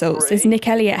of the results as Nick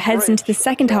Elliott heads into the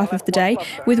second half of the day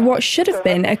with what should have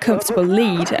been a comfortable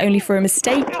lead, only for a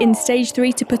mistake in Stage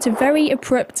 3 to put a very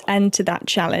abrupt end to that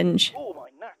challenge.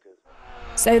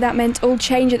 So that meant all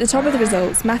change at the top of the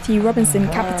results. Matthew Robinson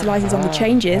capitalises on the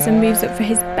changes and moves up for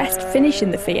his best finish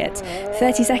in the Fiat,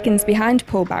 30 seconds behind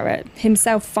Paul Barrett,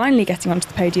 himself finally getting onto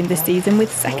the podium this season with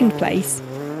 2nd place.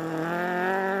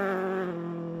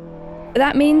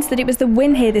 That means that it was the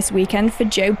win here this weekend for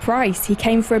Joe Price. He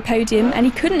came for a podium and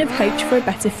he couldn't have hoped for a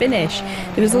better finish.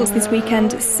 The results this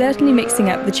weekend certainly mixing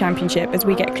up the championship as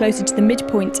we get closer to the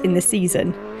midpoint in the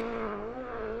season.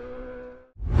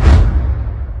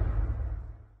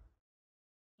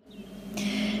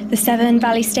 The 7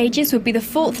 Valley stages would be the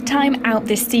 4th time out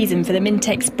this season for the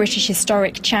Mintex British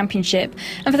Historic Championship,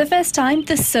 and for the first time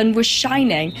the sun was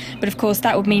shining, but of course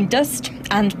that would mean dust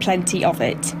and plenty of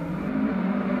it.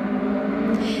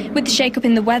 With the shake-up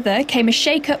in the weather came a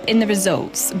shake-up in the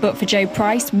results, but for Joe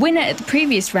Price, winner at the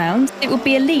previous round, it would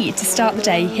be a lead to start the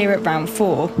day here at round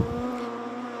 4.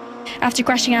 After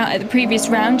crashing out at the previous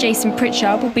round, Jason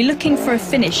Pritchard will be looking for a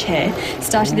finish here,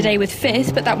 starting the day with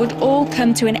 5th, but that would all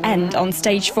come to an end on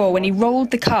Stage 4 when he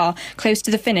rolled the car close to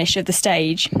the finish of the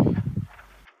stage.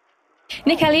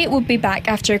 Nick Elliott would be back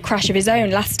after a crash of his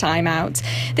own last time out,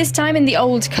 this time in the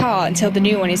old car until the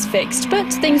new one is fixed,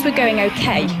 but things were going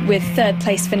okay, with 3rd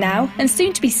place for now and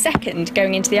soon to be 2nd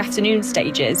going into the afternoon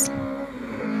stages.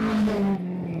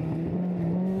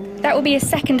 That That will be a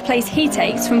second place he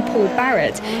takes from Paul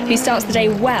Barrett, who starts the day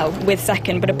well with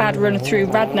second, but a bad run through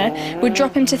Radnor would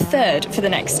drop him to third for the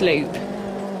next loop.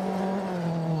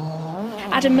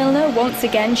 Adam Milner once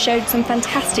again showed some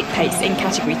fantastic pace in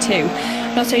Category 2,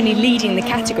 not only leading the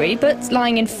category but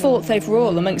lying in 4th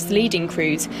overall amongst the leading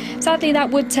crews. Sadly, that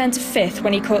would turn to 5th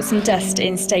when he caught some dust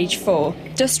in Stage 4.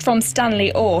 Dust from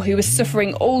Stanley Orr, who was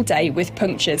suffering all day with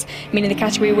punctures, meaning the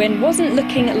category win wasn't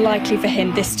looking likely for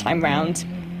him this time round.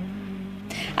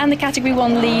 And the Category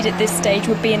 1 lead at this stage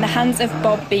would be in the hands of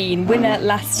Bob Bean, winner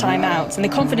last time out, and the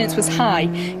confidence was high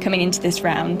coming into this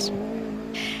round.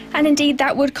 And indeed,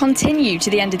 that would continue to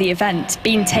the end of the event,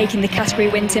 Bean taking the category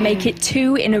win to make it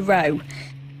 2 in a row.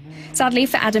 Sadly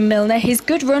for Adam Milner, his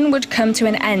good run would come to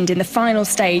an end in the final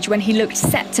stage when he looked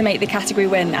set to make the category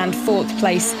win and 4th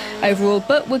place overall,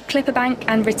 but would clip a bank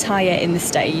and retire in the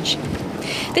stage.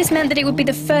 This meant that it would be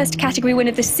the first category win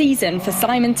of the season for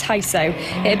Simon Tysoe.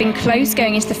 It had been close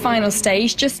going into the final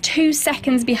stage, just 2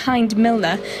 seconds behind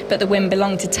Milner, but the win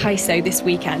belonged to Tysoe this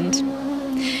weekend.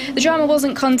 The drama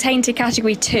wasn't contained to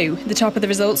Category 2. The top of the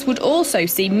results would also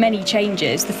see many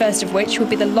changes, the first of which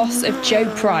would be the loss of Joe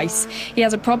Price. He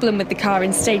has a problem with the car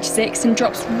in Stage 6 and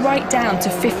drops right down to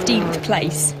 15th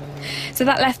place. So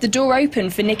that left the door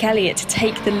open for Nick Elliott to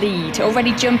take the lead,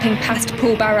 already jumping past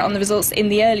Paul Barrett on the results in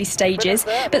the early stages,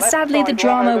 but sadly the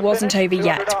drama wasn't over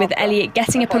yet, with Elliott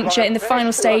getting a puncture in the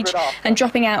final stage and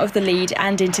dropping out of the lead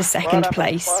and into 2nd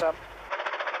place.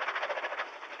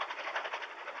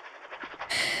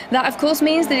 That of course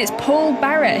means that it's Paul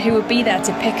Barrett who will be there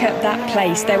to pick up that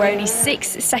place. There were only 6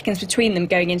 seconds between them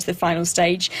going into the final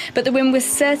stage, but the win was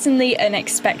certainly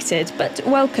unexpected, but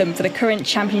welcome for the current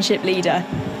championship leader.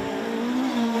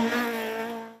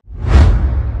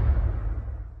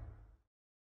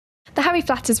 The Harry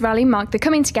Flatters Rally marked the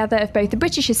coming together of both the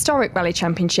British Historic Rally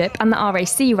Championship and the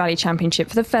RAC Rally Championship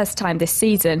for the first time this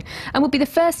season, and will be the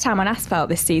first time on asphalt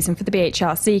this season for the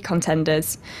BHRC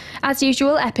contenders. As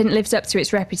usual, Epping lived up to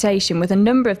its reputation, with a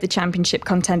number of the championship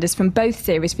contenders from both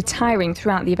series retiring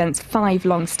throughout the event's 5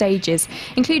 long stages,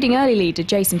 including early leader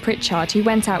Jason Pritchard, who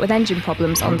went out with engine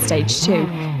problems on Stage 2.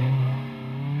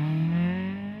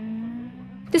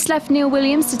 This left Neil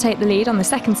Williams to take the lead on the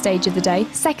 2nd stage of the day,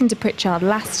 second to Pritchard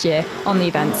last year on the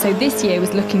event, so this year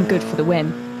was looking good for the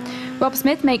win. Rob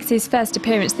Smith makes his first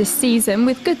appearance this season,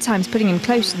 with good times putting him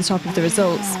close to the top of the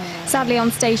results. Sadly,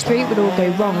 on Stage 3 it would all go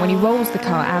wrong when he rolls the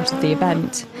car out of the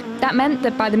event. That meant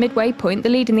that by the midway point, the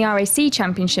lead in the RAC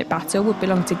Championship battle would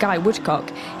belong to Guy Woodcock.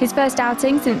 His first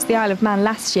outing since the Isle of Man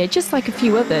last year, just like a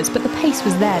few others, but the pace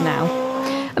was there now.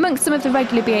 Amongst some of the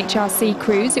regular BHRC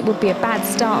crews, it would be a bad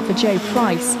start for Joe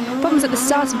Price. Problems at the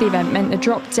start of the event meant a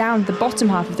drop down the bottom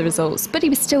half of the results, but he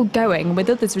was still going, and with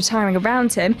others retiring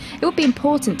around him, it would be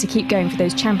important to keep going for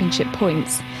those championship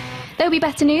points. There will be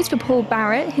better news for Paul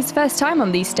Barrett, his first time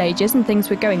on these stages, and things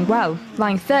were going well,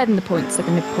 lying 3rd in the points at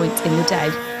the midpoint in the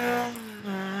day.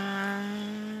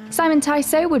 Simon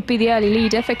Tysoe would be the early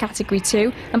leader for Category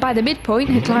 2, and by the midpoint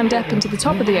he climbed up into the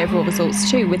top of the overall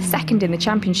results too, with 2nd in the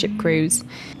championship crews.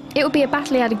 It would be a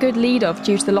battle he had a good lead of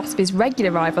due to the loss of his regular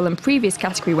rival and previous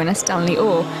category winner Stanley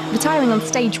Orr, retiring on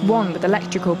Stage 1 with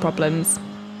electrical problems.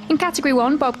 In Category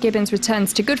 1, Bob Gibbons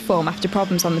returns to good form after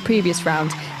problems on the previous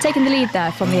round, taking the lead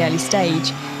there from the early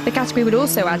stage. The category would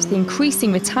also add to the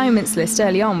increasing retirements list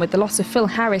early on with the loss of Phil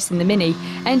Harris in the Mini.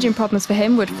 Engine problems for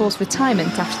him would force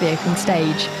retirement after the opening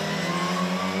stage.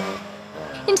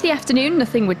 Into the afternoon,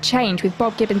 nothing would change, with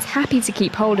Bob Gibbons happy to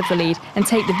keep hold of the lead and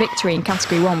take the victory in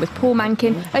Category 1, with Paul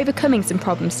Mankin overcoming some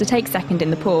problems to take 2nd in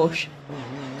the Porsche.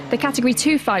 The Category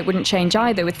 2 fight wouldn't change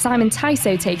either, with Simon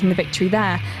Tysoe taking the victory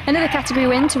there. Another category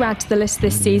win to add to the list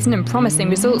this season, and promising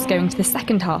results going to the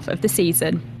second half of the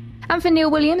season. And for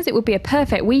Neil Williams, it would be a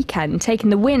perfect weekend, taking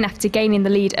the win after gaining the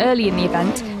lead early in the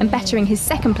event and bettering his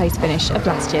 2nd place finish of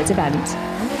last year's event.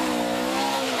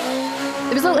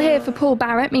 The result here for Paul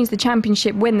Barrett means the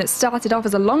championship win that started off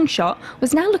as a long shot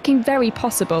was now looking very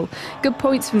possible. Good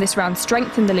points from this round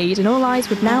strengthened the lead, and all eyes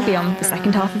would now be on the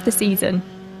second half of the season.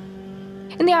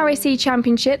 In the RAC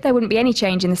Championship, there wouldn't be any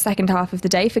change in the second half of the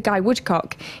day for Guy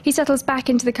Woodcock. He settles back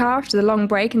into the car after the long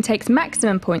break and takes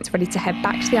maximum points, ready to head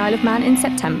back to the Isle of Man in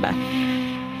September.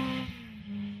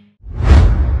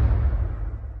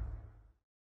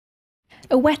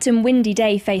 A wet and windy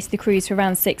day faced the crews for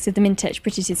round 6 of the Mintex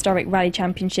British Historic Rally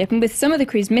Championship, and with some of the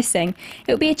crews missing,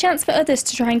 it will be a chance for others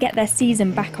to try and get their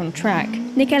season back on track.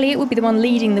 Nick Elliott will be the one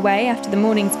leading the way after the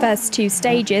morning's first 2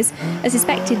 stages. A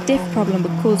suspected diff problem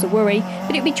would cause a worry,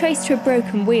 but it would be traced to a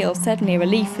broken wheel, certainly a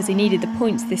relief as he needed the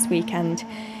points this weekend.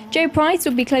 Joe Price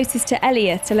would be closest to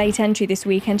Elliott, a late entry this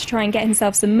weekend, to try and get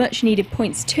himself some much needed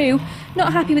points too.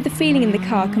 Not happy with the feeling in the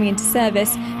car coming into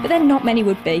service, but then not many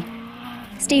would be.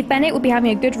 Steve Bennett will be having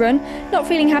a good run, not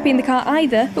feeling happy in the car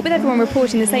either, but with everyone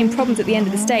reporting the same problems at the end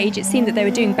of the stage, it seemed that they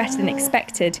were doing better than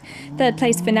expected. 3rd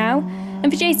place for now.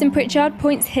 And for Jason Pritchard,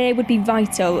 points here would be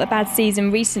vital. A bad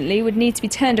season recently would need to be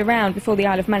turned around before the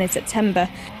Isle of Man in September.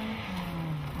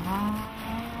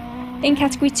 In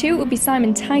Category 2, it will be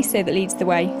Simon Tyso that leads the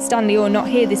way. Stanley Orr not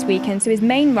here this weekend, so his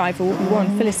main rival will be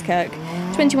Warren Philliskirk,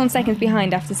 21 seconds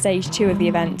behind after stage 2 of the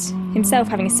event, himself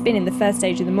having a spin in the first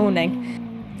stage of the morning.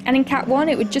 And in Cat 1,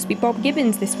 it would just be Bob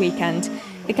Gibbons this weekend.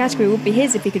 The category would be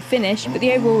his if he could finish, but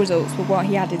the overall results were what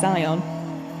he had his eye on.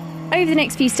 Over the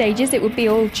next few stages, it would be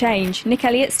all change. Nick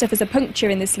Elliott suffers a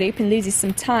puncture in this loop and loses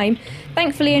some time,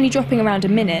 thankfully only dropping around a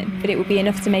minute, but it would be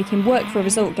enough to make him work for a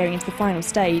result going into the final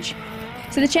stage.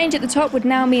 So the change at the top would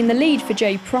now mean the lead for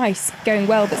Joe Price, going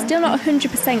well but still not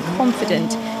 100%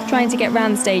 confident, trying to get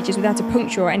round the stages without a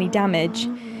puncture or any damage.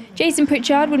 Jason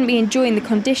Pritchard wouldn't be enjoying the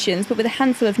conditions, but with a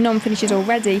handful of non-finishes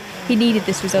already, he needed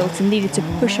this result and needed to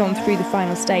push on through the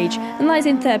final stage, and lies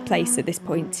in 3rd place at this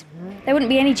point. There wouldn't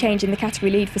be any change in the category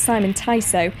lead for Simon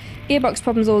Tyso. Gearbox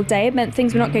problems all day had meant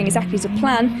things were not going exactly to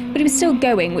plan, but he was still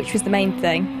going, which was the main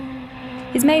thing.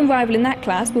 His main rival in that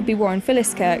class would be Warren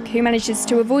Philliskirk, who manages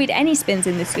to avoid any spins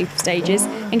in this loop of stages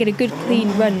and get a good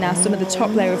clean run now some of the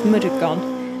top layer of mud had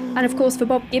gone. And of course for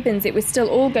Bob Gibbons it would still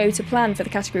all go to plan for the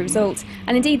category result,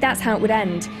 and indeed that's how it would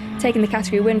end, taking the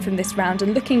category win from this round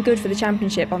and looking good for the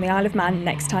championship on the Isle of Man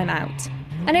next time out.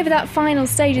 And over that final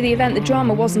stage of the event, the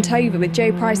drama wasn't over, with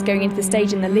Joe Price going into the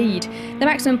stage in the lead. The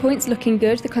maximum points looking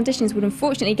good, the conditions would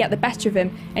unfortunately get the better of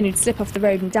him and he'd slip off the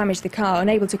road and damage the car.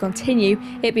 Unable to continue,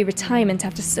 it'd be retirement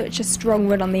after such a strong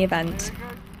run on the event.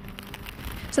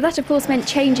 So that of course meant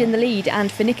change in the lead, and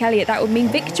for Nick Elliott that would mean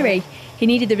victory. He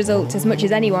needed the result as much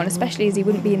as anyone, especially as he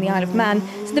wouldn't be in the Isle of Man,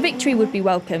 so the victory would be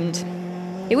welcomed.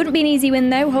 It wouldn't be an easy win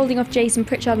though, holding off Jason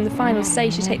Pritchard in the final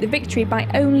stage to take the victory by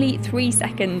only 3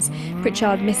 seconds.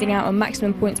 Pritchard missing out on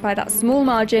maximum points by that small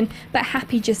margin, but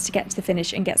happy just to get to the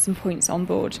finish and get some points on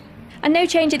board. And no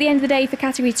change at the end of the day for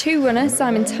Category 2 runner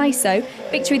Simon Tyso.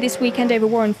 Victory this weekend over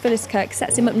Warren Philliskirk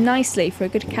sets him up nicely for a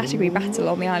good category battle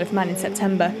on the Isle of Man in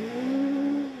September.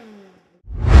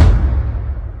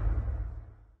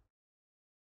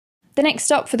 The next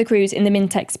stop for the crews in the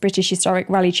Mintex British Historic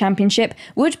Rally Championship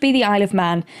would be the Isle of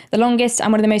Man, the longest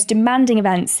and one of the most demanding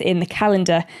events in the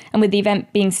calendar. And with the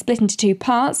event being split into 2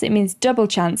 parts, it means double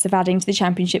chance of adding to the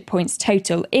championship points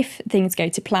total if things go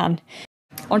to plan.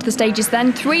 Onto the stages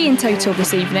then, 3 in total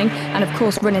this evening, and of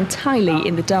course run entirely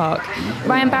in the dark.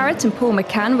 Ryan Barrett and Paul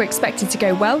McCann were expected to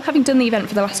go well, having done the event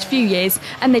for the last few years,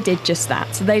 and they did just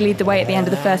that. So they lead the way at the end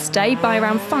of the first day by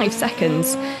around 5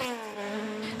 seconds.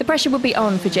 The pressure would be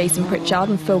on for Jason Pritchard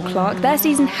and Phil Clark. Their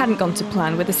season hadn't gone to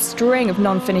plan, with a string of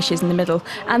non-finishes in the middle,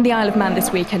 and the Isle of Man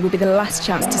this weekend would be the last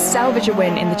chance to salvage a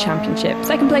win in the championship.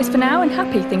 2nd place for now, and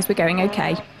happy things were going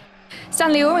okay.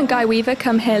 Stanley Orr and Guy Weaver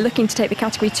come here looking to take the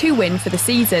Category 2 win for the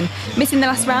season. Missing the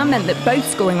last round meant that both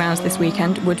scoring rounds this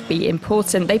weekend would be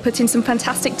important. They put in some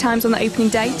fantastic times on the opening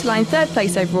day to lie in 3rd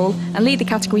place overall and lead the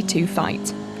Category 2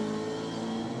 fight.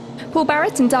 Paul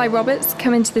Barrett and Di Roberts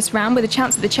come into this round with a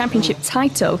chance at the championship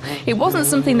title. It wasn't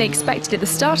something they expected at the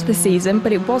start of the season,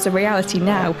 but it was a reality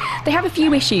now. They have a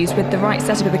few issues with the right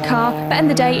setup of the car, but end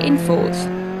the day in 4th.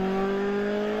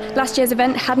 Last year's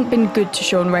event hadn't been good to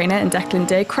Sean Rayner and Declan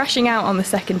Deer. Crashing out on the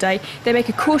 2nd day, they make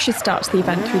a cautious start to the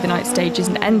event through the night stages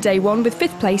and end day 1 with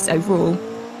 5th place overall.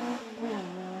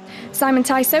 Simon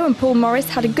Tyso and Paul Morris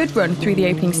had a good run through the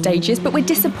opening stages, but were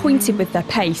disappointed with their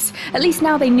pace. At least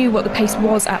now they knew what the pace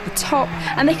was at the top,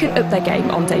 and they could up their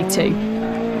game on day 2.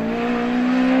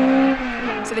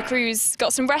 So the crews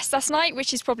got some rest last night,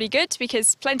 which is probably good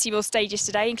because plenty more stages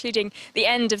today, including the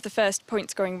end of the first point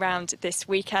scoring round this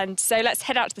weekend. So let's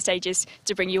head out to the stages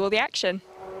to bring you all the action.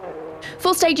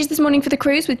 4 stages this morning for the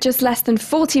crews, with just less than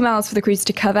 40 miles for the crews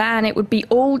to cover, and it would be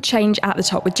all change at the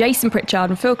top, with Jason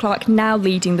Pritchard and Phil Clark now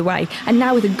leading the way, and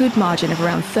now with a good margin of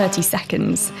around 30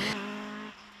 seconds.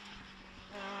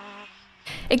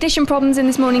 Ignition problems in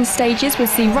this morning's stages will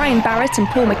see Ryan Barrett and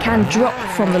Paul McCann drop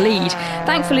from the lead.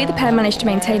 Thankfully, the pair managed to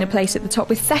maintain a place at the top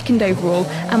with 2nd overall,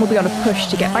 and will be on a push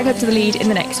to get back up to the lead in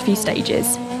the next few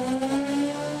stages.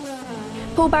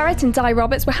 Paul Barrett and Di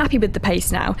Roberts were happy with the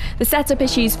pace now. The setup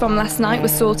issues from last night were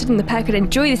sorted and the pair could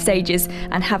enjoy the stages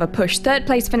and have a push. Third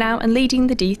place for now and leading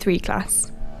the D3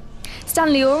 class.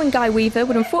 Stanley Orr and Guy Weaver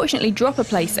would unfortunately drop a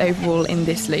place overall in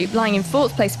this loop, lying in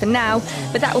 4th place for now,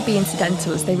 but that will be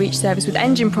incidental as they reach service with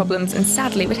engine problems and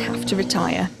sadly would have to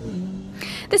retire.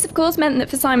 This of course meant that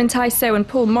for Simon Tysoe and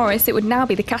Paul Morris it would now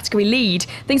be the category lead.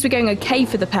 Things were going okay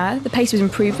for the pair, the pace was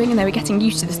improving and they were getting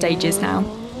used to the stages now.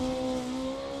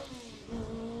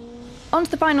 On to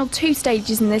the final 2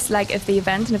 stages in this leg of the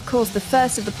event, and of course the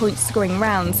first of the point scoring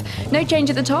rounds. No change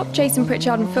at the top, Jason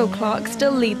Pritchard and Phil Clark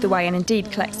still lead the way and indeed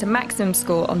collect a maximum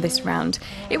score on this round.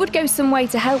 It would go some way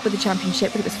to help with the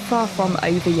championship, but it was far from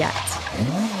over yet.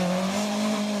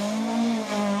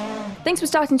 Things were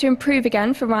starting to improve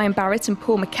again for Ryan Barrett and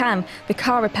Paul McCann. The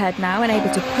car repaired now and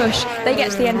able to push. They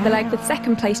get to the end of the leg with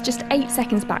 2nd place just 8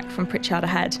 seconds back from Pritchard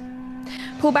ahead.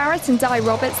 Paul Barrett and Di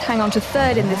Roberts hang on to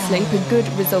 3rd in this loop, a good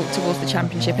result towards the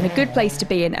championship and a good place to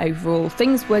be in overall.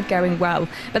 Things were going well,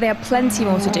 but they had plenty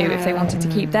more to do if they wanted to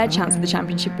keep their chance at the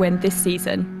championship win this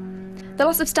season. The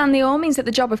loss of Stanley Orr means that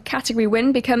the job of category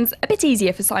win becomes a bit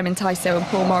easier for Simon Tysoe and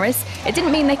Paul Morris. It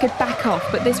didn't mean they could back off,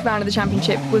 but this round of the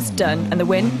championship was done and the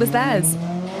win was theirs.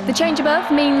 The change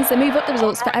above means a move up the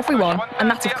results for everyone, and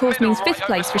that of course means 5th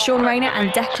place for Sean Rayner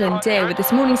and Declan Deer. With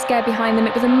this morning scare behind them,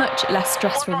 it was a much less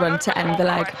stressful run to end the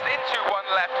leg. Into one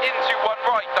left, into one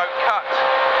right, don't cut.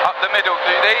 Up the middle,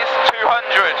 do these,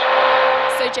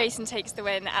 200. So Jason takes the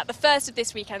win at the first of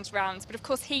this weekend's rounds, but of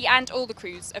course he and all the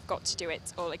crews have got to do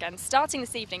it all again. Starting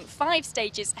this evening, 5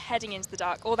 stages heading into the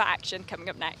dark, all that action coming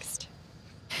up next.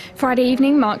 Friday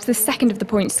evening marks the second of the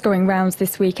point scoring rounds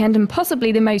this weekend and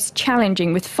possibly the most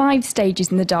challenging, with 5 stages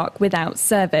in the dark without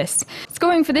service.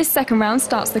 Scoring for this second round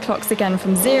starts the clocks again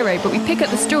from 0, but we pick up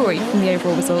the story from the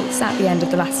overall results at the end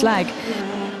of the last leg.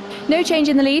 No change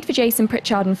in the lead for Jason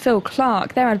Pritchard and Phil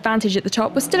Clark. Their advantage at the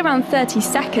top was still around 30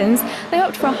 seconds. They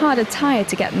opted for a harder tyre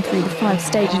to get them through the 5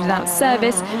 stages without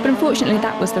service, but unfortunately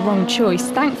that was the wrong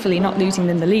choice, thankfully not losing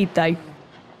them the lead though.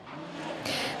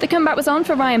 The comeback was on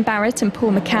for Ryan Barrett and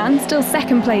Paul McCann, still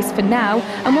 2nd place for now,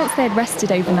 and once they had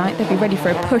rested overnight they'd be ready for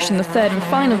a push on the 3rd and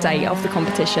final day of the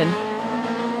competition.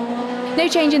 No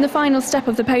change in the final step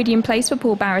of the podium place for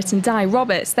Paul Barrett and Di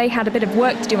Roberts. They had a bit of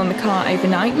work to do on the car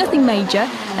overnight, nothing major,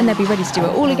 and they'll be ready to do it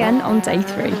all again on day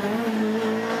 3.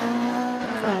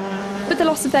 With the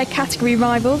loss of their category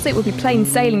rivals, it will be plain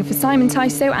sailing for Simon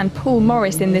Tysoe and Paul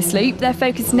Morris in this loop. They're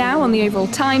focused now on the overall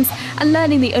times and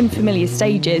learning the unfamiliar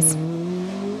stages.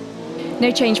 No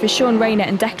change for Sean Rayner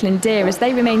and Declan Deer as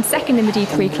they remain 2nd in the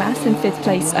D3 class and 5th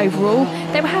place overall.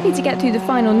 They were happy to get through the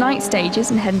final night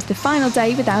stages and head into the final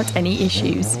day without any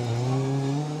issues.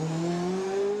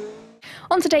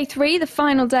 On to day 3, the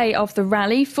final day of the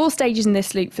rally. 4 stages in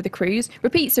this loop for the crews,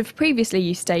 repeats of previously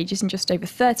used stages and just over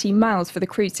 30 miles for the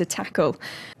crews to tackle.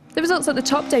 The results at the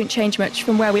top don't change much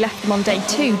from where we left them on day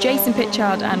 2. Jason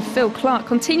Pritchard and Phil Clark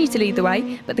continue to lead the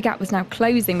way, but the gap was now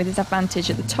closing with his advantage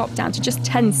at the top down to just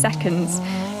 10 seconds.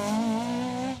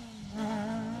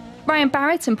 Ryan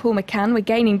Barrett and Paul McCann were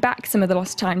gaining back some of the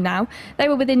lost time now. They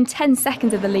were within 10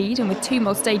 seconds of the lead, and with 2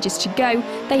 more stages to go,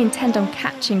 they intend on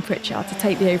catching Pritchard to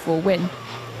take the overall win.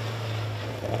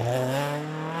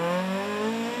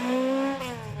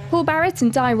 Paul Barrett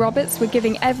and Di Roberts were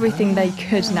giving everything they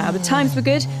could now. The times were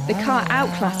good, the car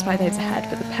outclassed by those ahead,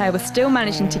 but the pair were still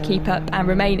managing to keep up and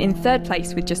remain in 3rd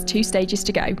place with just 2 stages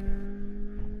to go.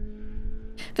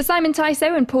 For Simon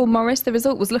Tysoe and Paul Morris, the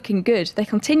result was looking good. They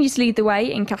continue to lead the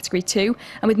way in Category 2,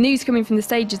 and with news coming from the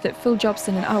stages that Phil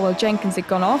Jobson and Arwell Jenkins had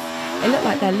gone off, it looked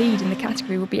like their lead in the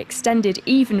category will be extended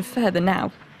even further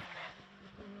now.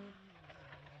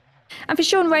 And for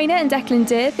Sean Rayner and Declan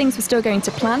Deer, things were still going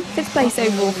to plan. 5th place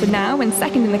overall for now and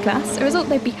 2nd in the class, a result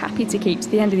they'd be happy to keep to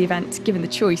the end of the event, given the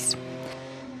choice.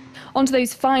 On to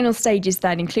those final stages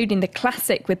then, including the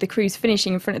Classic, with the crews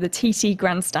finishing in front of the TT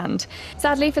Grandstand.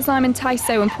 Sadly for Simon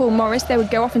Tysoe and Paul Morris, they would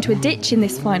go off into a ditch in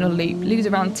this final loop, lose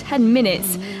around 10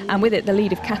 minutes, and with it the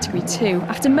lead of Category 2.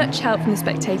 After much help from the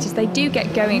spectators, they do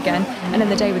get going again and end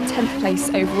the day with 10th place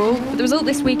overall, but the result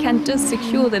this weekend does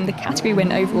secure them the category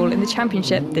win overall in the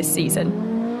championship this season.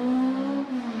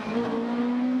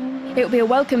 It will be a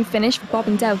welcome finish for Bob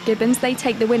and Dale Gibbons. They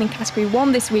take the win in Category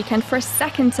 1 this weekend for a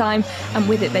 2nd time, and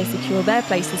with it they secure their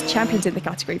place as champions in the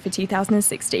category for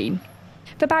 2016.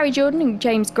 For Barry Jordan and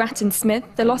James Grattan-Smith,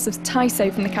 the loss of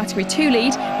Tysoe from the Category 2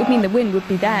 lead would mean the win would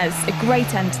be theirs. A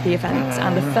great end to the event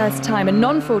and the first time a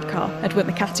non-Ford car had won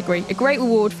the category. A great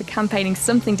reward for campaigning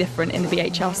something different in the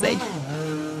BHRC.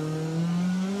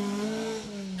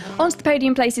 On to the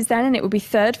podium places then, and it will be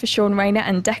third for Sean Rayner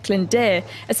and Declan Deer.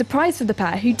 A surprise for the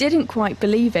pair who didn't quite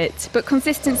believe it, but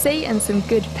consistency and some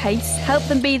good pace helped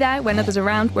them be there when others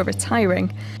around were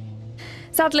retiring.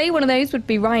 Sadly, one of those would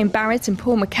be Ryan Barrett and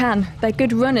Paul McCann. Their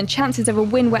good run and chances of a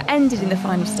win were ended in the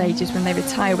final stages when they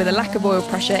retire with a lack of oil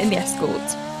pressure in the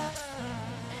Escort.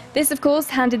 This, of course,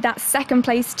 handed that second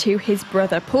place to his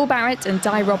brother, Paul Barrett, and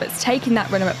Di Roberts taking that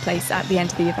runner-up place at the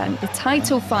end of the event. The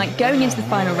title fight going into the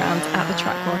final round at the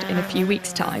Track Rod in a few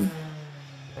weeks' time.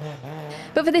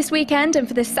 But for this weekend, and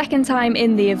for the second time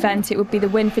in the event, it would be the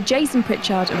win for Jason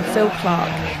Pritchard and Phil Clark.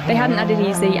 They hadn't had it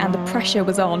easy and the pressure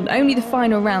was on. Only the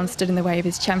final round stood in the way of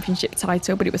his championship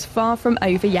title, but it was far from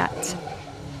over yet.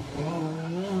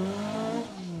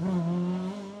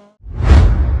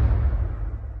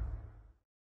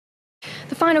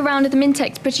 The final round of the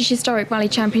Mintex British Historic Rally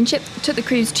Championship took the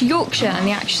crews to Yorkshire, and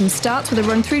the action starts with a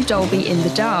run through Dalby in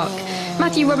the dark.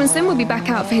 Matthew Robinson will be back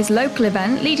out for his local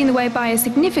event, leading the way by a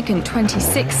significant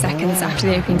 26 seconds after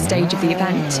the opening stage of the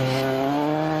event.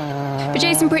 For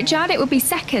Jason Pritchard, it would be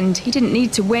second. He didn't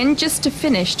need to win, just to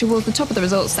finish towards the top of the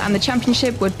results, and the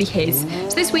championship would be his.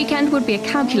 So this weekend would be a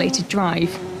calculated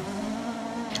drive.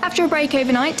 After a break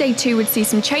overnight, day 2 would see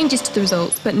some changes to the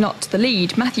results, but not to the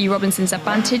lead. Matthew Robinson's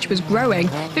advantage was growing.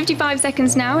 55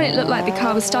 seconds now, and it looked like the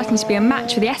car was starting to be a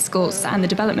match for the Escorts, and the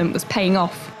development was paying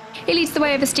off. He leads the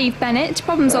way over Steve Bennett.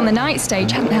 Problems on the night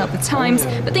stage hadn't helped the times,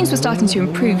 but things were starting to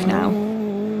improve now.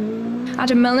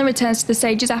 Adam Milner returns to the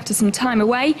stages after some time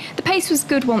away. The pace was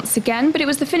good once again, but it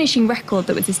was the finishing record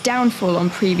that was his downfall on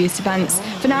previous events.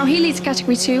 For now, he leads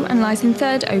Category 2 and lies in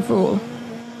third overall.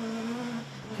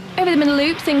 Over the middle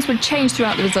loop, things would change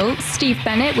throughout the results. Steve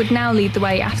Bennett would now lead the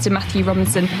way after Matthew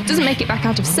Robinson doesn't make it back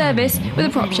out of service with a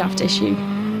prop shaft issue.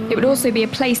 It would also be a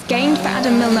place gained for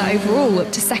Adam Milner overall,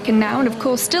 up to second now, and of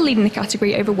course still leading the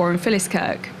category over Warren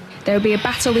Philliskirk. There will be a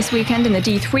battle this weekend in the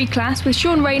D3 class, with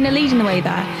Sean Rayner leading the way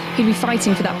there. He'll be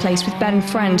fighting for that place with Ben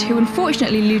Friend, who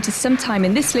unfortunately loses some time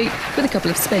in this loop with a couple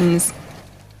of spins.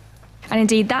 And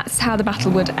indeed, that's how the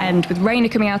battle would end, with Rayner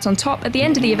coming out on top at the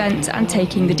end of the event and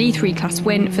taking the D3 class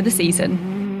win for the season.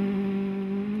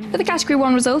 For the Category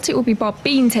 1 result, it will be Bob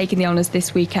Bean taking the honours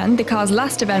this weekend, the car's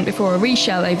last event before a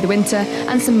reshell over the winter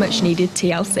and some much-needed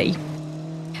TLC.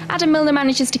 Adam Milner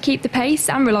manages to keep the pace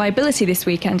and reliability this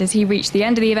weekend as he reached the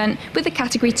end of the event with the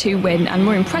Category 2 win, and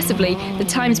more impressively, the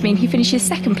times mean he finishes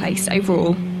second place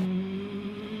overall.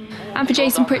 And for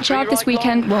Jason Pritchard, this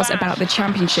weekend was about the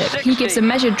championship. He gives a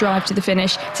measured drive to the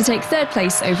finish to take third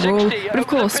place overall, but of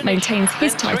course maintains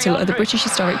his title as the British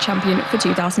Historic Champion for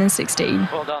 2016.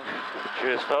 Well done.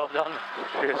 Cheers, Phil. Well done.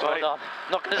 Cheers, well done.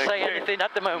 Not going to say anything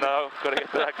at the moment. No, got to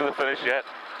get back to the finish yet.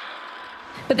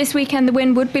 But this weekend the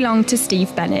win would belong to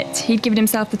Steve Bennett. He'd given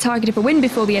himself the target of a win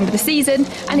before the end of the season,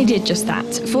 and he did just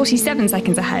that, 47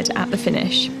 seconds ahead at the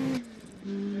finish.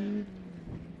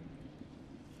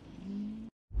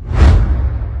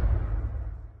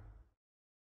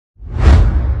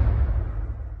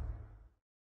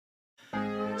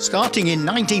 Starting in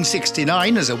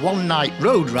 1969 as a one-night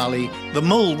road rally, the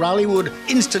Mull Rally would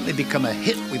instantly become a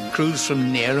hit with crews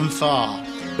from near and far.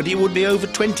 But it would be over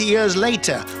 20 years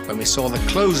later when we saw the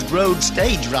closed road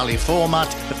stage rally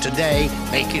format of today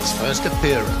make its first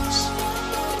appearance.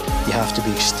 You have to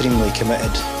be extremely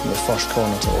committed from the first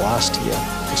corner to the last here,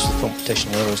 because the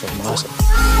competition levels are massive.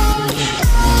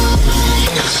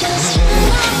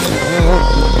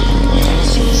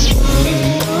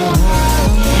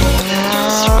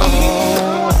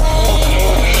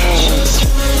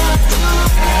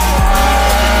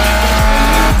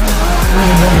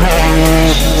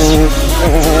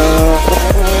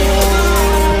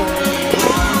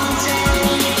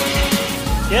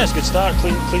 Yeah, it's a good start,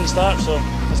 clean start, so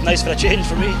it's nice for a change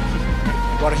for me.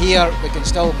 We're here, we can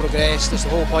still progress. That's the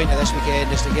whole point of this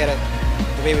weekend, is to get it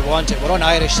the way we want it. We're on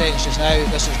Irish settings just now,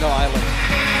 this is not Ireland.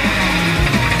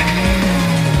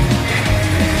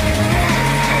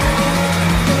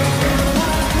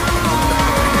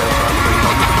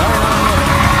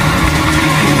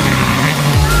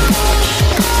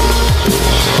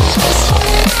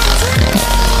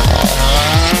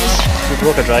 We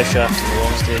broke a drive shaft in the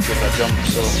long stage with a jump,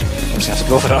 so we're just going to have to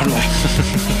go for it, aren't we?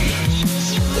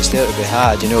 It's there to be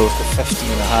had, you know, for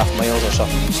 15.5 miles or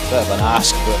something. It's a bit of an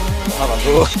ask, but we'll have a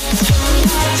go.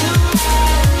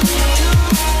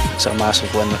 It's a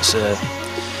massive win.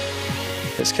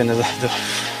 It's kind of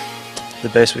the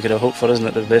best we could have hoped for, isn't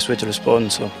it? The best way to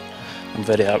respond, so I'm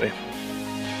very happy.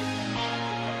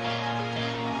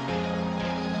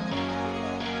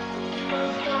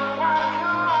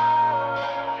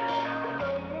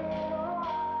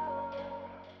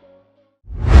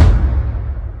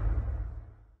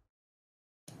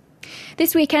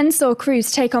 This weekend saw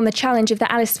crews take on the challenge of the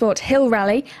Alicefort Hill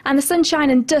Rally, and the sunshine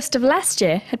and dust of last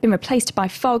year had been replaced by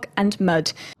fog and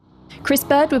mud. Chris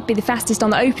Bird would be the fastest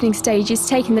on the opening stages,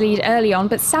 taking the lead early on,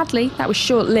 but sadly that was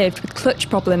short-lived with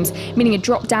clutch problems, meaning a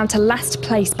drop down to last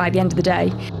place by the end of the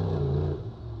day.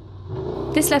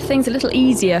 This left things a little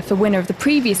easier for winner of the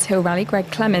previous Hill Rally,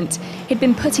 Greg Clement. He'd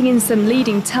been putting in some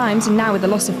leading times, and now with the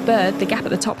loss of Bird, the gap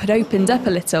at the top had opened up a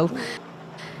little.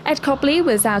 Ed Cobley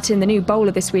was out in the new bowler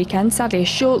this weekend. Sadly, a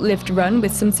short-lived run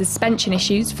with some suspension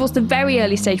issues forced a very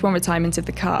early Stage 1 retirement of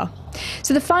the car.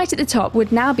 So the fight at the top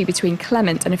would now be between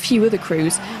Clement and a few other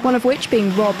crews, one of which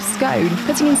being Rob Scone,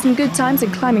 putting in some good times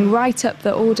and climbing right up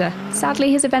the order.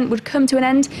 Sadly, his event would come to an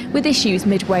end with issues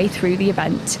midway through the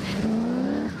event.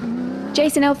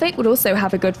 Jason Elphick would also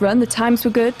have a good run. The times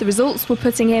were good, the results were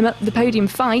putting him up the podium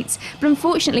fight, but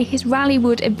unfortunately his rally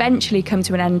would eventually come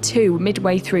to an end too,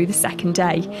 midway through the second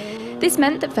day. This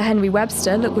meant that for Henry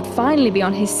Webster, luck would finally be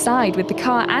on his side, with the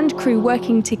car and crew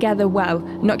working together well,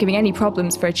 not giving any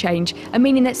problems for a change, and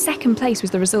meaning that second place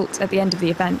was the result at the end of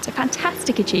the event. A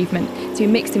fantastic achievement to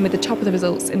be mixed in with the top of the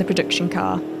results in the production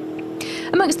car.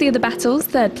 Amongst the other battles,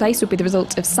 third place would be the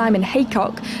result of Simon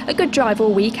Haycock, a good drive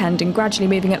all weekend and gradually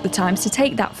moving up the times to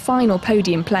take that final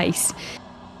podium place.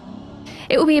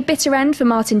 It will be a bitter end for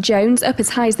Martin Jones, up as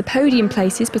high as the podium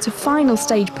places, but a final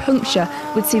stage puncture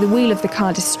would see the wheel of the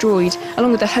car destroyed,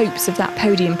 along with the hopes of that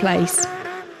podium place.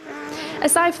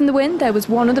 Aside from the win, there was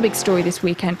one other big story this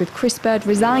weekend, with Chris Bird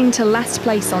resigned to last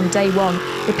place on day one.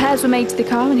 Repairs were made to the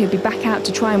car and he'll be back out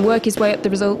to try and work his way up the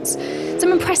results.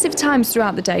 Some impressive times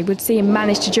throughout the day would see him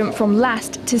manage to jump from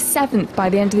last to 7th by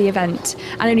the end of the event,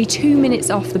 and only 2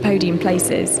 minutes off the podium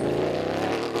places.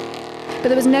 But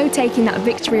there was no taking that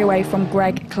victory away from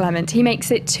Greg Clement. He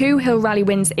makes it 2 Hill Rally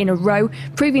wins in a row,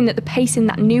 proving that the pace in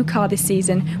that new car this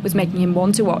season was making him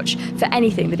one to watch for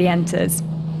anything that he enters.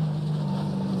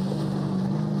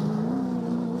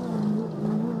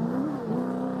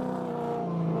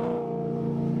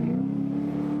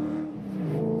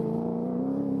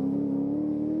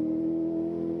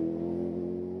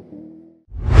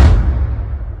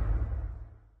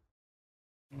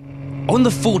 On the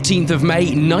 14th of May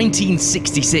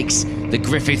 1966, the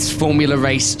Griffiths Formula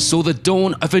race saw the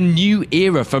dawn of a new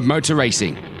era for motor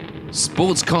racing.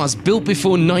 Sports cars built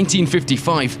before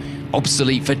 1955,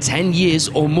 obsolete for 10 years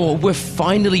or more, were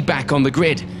finally back on the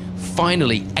grid,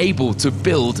 finally able to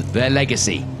build their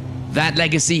legacy. That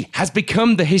legacy has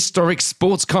become the historic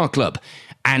Sports Car Club,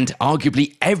 and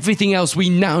arguably everything else we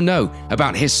now know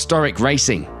about historic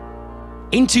racing.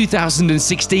 In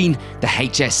 2016, the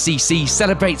HSCC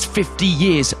celebrates 50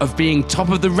 years of being top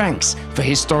of the ranks for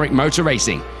historic motor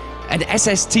racing, and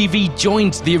SSTV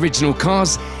joined the original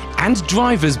cars and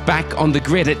drivers back on the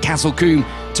grid at Castle Combe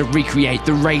to recreate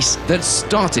the race that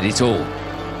started it all.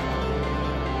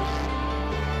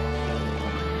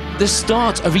 The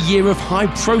start of a year of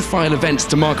high-profile events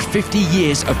to mark 50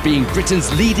 years of being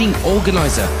Britain's leading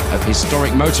organiser of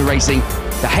historic motor racing,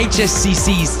 the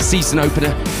HSCC's season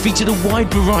opener featured a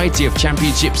wide variety of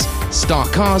championships, star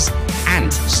cars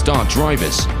and star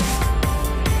drivers.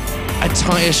 A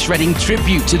tyre-shredding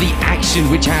tribute to the action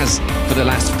which has, for the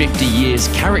last 50 years,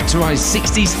 characterised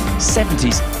 60s,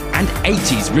 70s and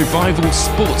 80s revival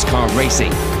sports car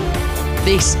racing.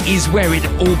 This is where it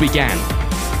all began.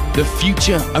 The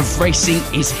future of racing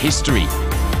is history.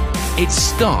 It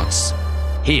starts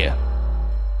here.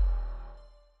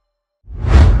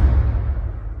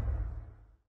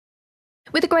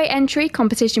 With a great entry,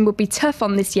 competition would be tough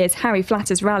on this year's Harry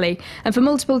Flatters Rally, and for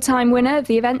multiple-time winner of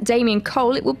the event, Damien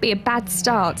Cole, it would be a bad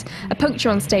start. A puncture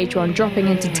on stage 1, dropping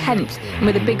into 10th, and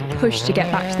with a big push to get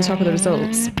back to the top of the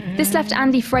results. This left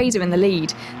Andy Fraser in the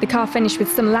lead. The car finished with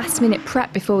some last-minute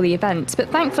prep before the event, but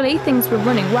thankfully things were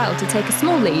running well to take a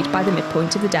small lead by the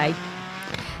midpoint of the day.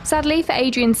 Sadly for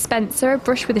Adrian Spencer, a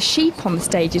brush with a sheep on the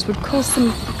stages would cause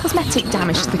some cosmetic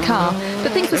damage to the car,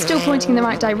 but things were still pointing in the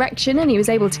right direction and he was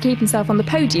able to keep himself on the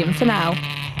podium for now.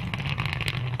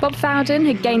 Bob Fowden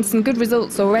had gained some good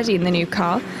results already in the new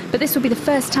car, but this would be the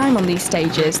first time on these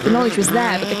stages. The knowledge was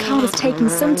there, but the car was taking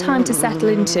some time to settle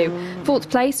into. 4th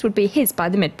place would be his by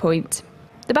the midpoint.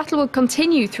 The battle would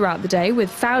continue throughout the day, with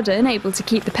Fowden able to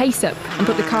keep the pace up and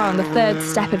put the car on the 3rd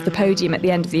step of the podium at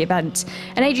the end of the event.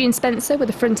 And Adrian Spencer, with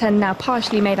the front end now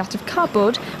partially made out of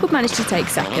cardboard, would manage to take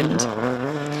 2nd.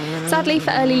 Sadly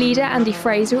for early leader Andy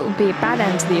Fraser, it would be a bad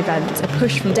end to the event. A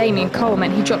push from Damien Cole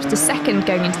meant he dropped to second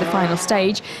going into the final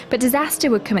stage, but disaster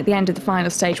would come at the end of the final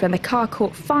stage when the car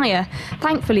caught fire.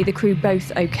 Thankfully the crew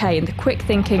both okay, and the quick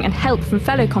thinking and help from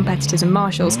fellow competitors and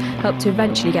marshals helped to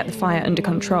eventually get the fire under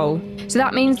control. So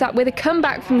that means that with a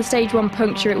comeback from the stage 1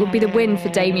 puncture, it would be the win for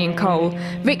Damien Cole.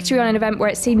 Victory on an event where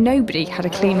it seemed nobody had a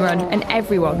clean run and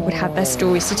everyone would have their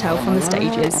stories to tell from the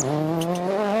stages.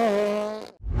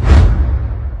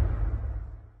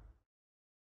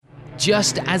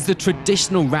 Just as the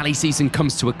traditional rally season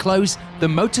comes to a close, the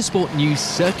Motorsport News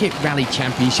Circuit Rally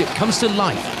Championship comes to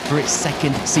life for its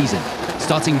second season,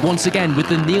 starting once again with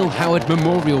the Neil Howard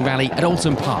Memorial Rally at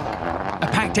Oulton Park. A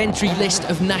packed entry list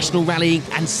of national rallying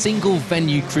and single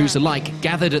venue crews alike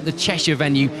gathered at the Cheshire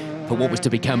venue for what was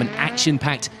to become an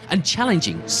action-packed and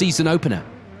challenging season opener.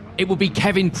 It will be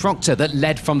Kevin Proctor that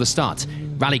led from the start.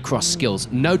 Rallycross skills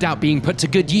no doubt being put to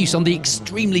good use on the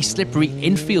extremely slippery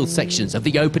infield sections of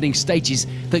the opening stages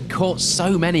that caught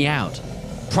so many out.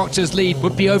 Proctor's lead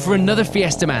would be over another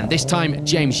Fiesta man, this time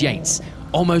James Yates.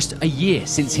 Almost a year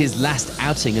since his last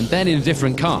outing and then in a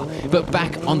different car, but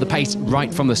back on the pace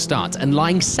right from the start and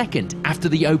lying second after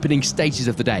the opening stages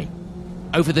of the day.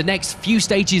 Over the next few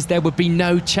stages there would be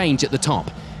no change at the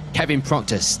top. Kevin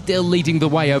Proctor still leading the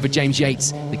way over James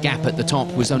Yates. The gap at the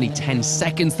top was only 10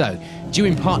 seconds though, due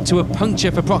in part to a puncture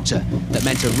for Proctor that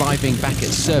meant arriving back at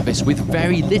service with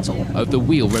very little of the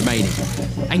wheel remaining.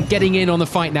 And getting in on the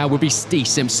fight now will be Steve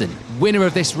Simpson, winner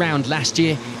of this round last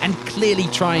year and clearly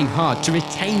trying hard to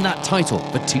retain that title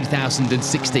for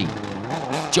 2016.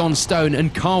 John Stone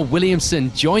and Carl Williamson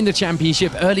joined the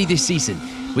championship early this season.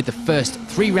 With the first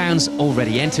 3 rounds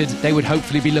already entered, they would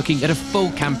hopefully be looking at a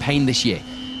full campaign this year.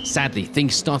 Sadly,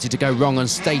 things started to go wrong on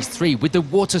stage 3 with the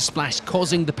water splash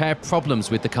causing the pair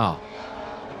problems with the car.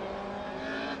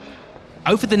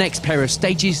 Over the next pair of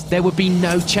stages, there would be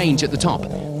no change at the top.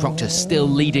 Proctor still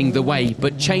leading the way,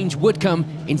 but change would come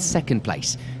in second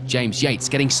place. James Yates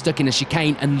getting stuck in a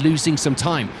chicane and losing some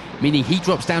time, meaning he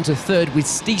drops down to third with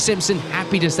Steve Simpson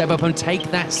happy to step up and take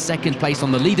that second place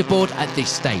on the leaderboard at this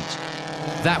stage.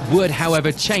 That would,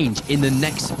 however, change in the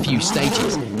next few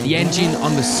stages. The engine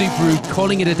on the Subaru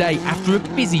calling it a day after a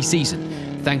busy season.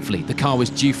 Thankfully, the car was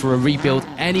due for a rebuild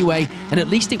anyway, and at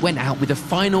least it went out with a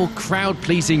final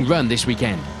crowd-pleasing run this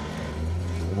weekend.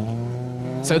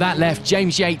 So that left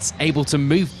James Yates able to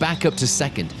move back up to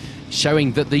second,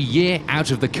 showing that the year out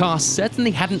of the car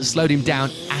certainly hadn't slowed him down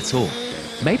at all.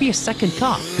 Maybe a second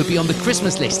car could be on the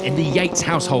Christmas list in the Yates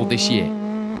household this year.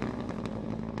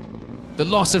 The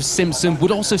loss of Simpson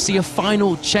would also see a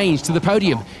final change to the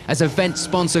podium as event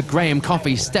sponsor Graham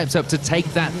Coffey steps up to take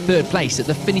that third place at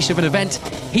the finish of an event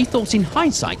he thought in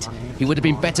hindsight he would have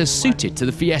been better suited to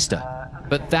the Fiesta.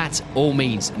 But that all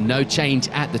means no change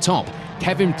at the top.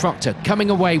 Kevin Proctor coming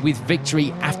away with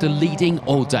victory after leading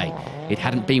all day. It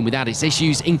hadn't been without its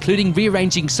issues, including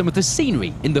rearranging some of the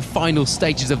scenery in the final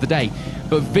stages of the day.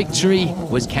 But victory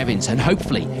was Kevin's and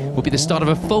hopefully will be the start of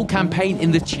a full campaign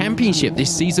in the championship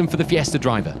this season for the Fiesta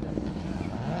driver.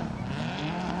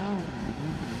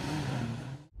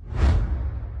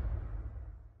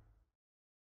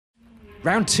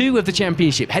 Round 2 of the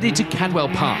championship headed to Cadwell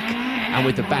Park. And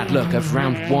with the bad luck of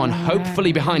round 1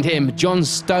 hopefully behind him, John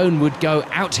Stone would go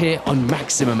out here on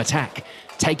maximum attack,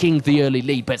 taking the early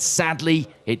lead, but sadly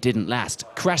it didn't last,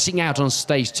 crashing out on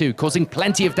stage 2, causing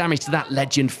plenty of damage to that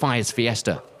Legend Fires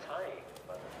Fiesta.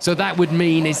 So that would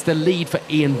mean it's the lead for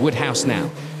Ian Woodhouse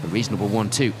now. A reasonable one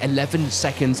too, 11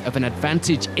 seconds of an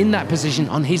advantage in that position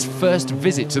on his first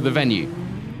visit to the venue.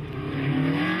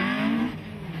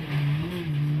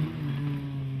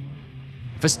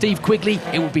 For Steve Quigley,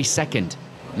 it will be second,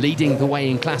 leading the way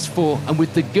in Class 4, and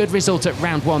with the good result at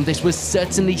round 1, this was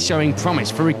certainly showing promise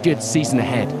for a good season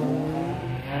ahead.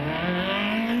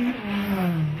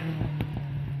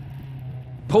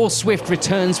 Paul Swift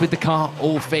returns with the car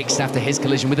all fixed after his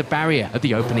collision with a barrier at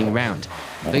the opening round.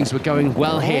 Things were going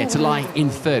well here to lie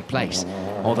in third place,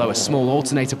 although a small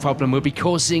alternator problem would be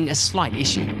causing a slight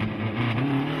issue.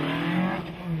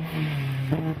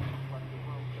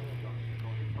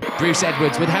 Bruce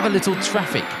Edwards would have a little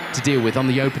traffic to deal with on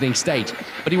the opening stage,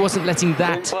 but he wasn't letting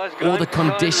that or the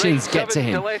conditions get to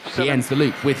him. He ends the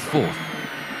loop with 4th.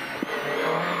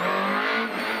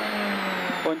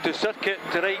 Onto circuit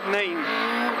to right 9.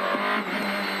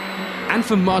 And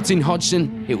for Martin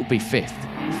Hodgson, it will be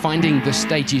 5th, finding the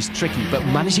stages tricky but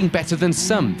managing better than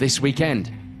some this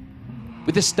weekend.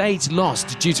 With the stage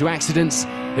lost due to accidents,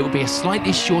 it will be a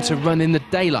slightly shorter run in the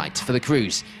daylight for the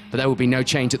crews, but there will be no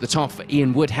change at the top for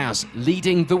Ian Woodhouse,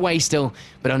 leading the way still,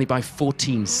 but only by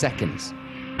 14 seconds.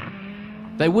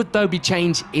 There would though be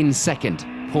change in second.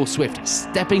 Paul Swift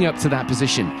stepping up to that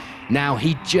position. Now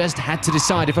he just had to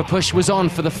decide if a push was on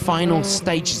for the final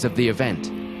stages of the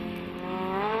event.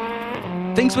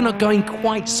 Things were not going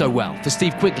quite so well for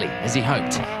Steve Quigley as he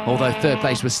hoped, although third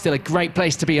place was still a great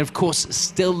place to be, and of course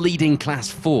still leading Class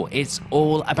 4. It's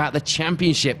all about the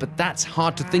championship, but that's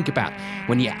hard to think about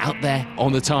when you're out there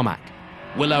on the tarmac.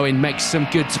 Will Owen makes some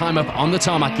good time up on the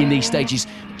tarmac in these stages,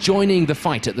 joining the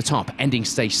fight at the top, ending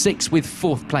stage 6 with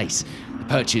 4th place. The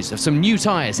purchase of some new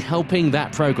tyres helping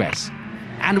that progress.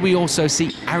 And we also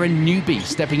see Aaron Newby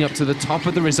stepping up to the top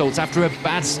of the results after a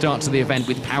bad start to the event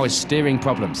with power steering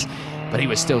problems. But he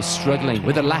was still struggling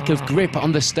with a lack of grip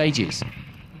on the stages.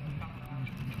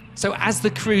 So as the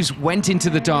crews went into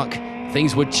the dark,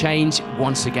 things would change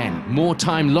once again. More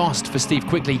time lost for Steve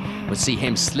Quigley would see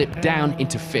him slip down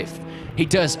into 5th. He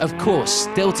does, of course,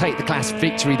 still take the class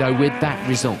victory though with that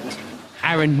result.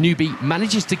 Aaron Newby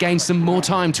manages to gain some more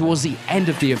time towards the end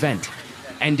of the event,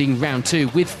 ending round 2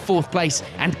 with 4th place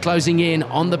and closing in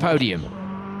on the podium.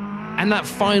 And that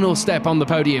final step on the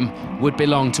podium would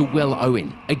belong to Will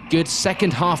Owen. A good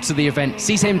second half to the event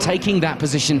sees him taking that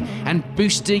position and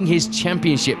boosting his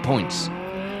championship points.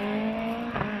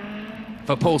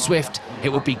 For Paul Swift, it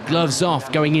would be gloves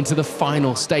off going into the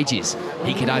final stages.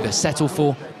 He could either settle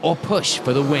for or push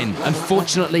for the win.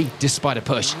 Unfortunately, despite a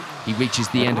push, he reaches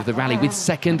the end of the rally with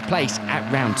 2nd place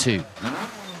at round 2.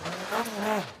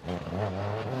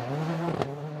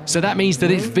 So that means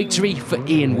that it's victory for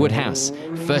Ian Woodhouse.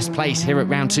 1st place here at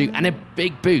round 2 and a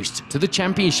big boost to the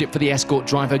championship for the Escort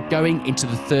driver going into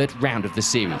the 3rd round of the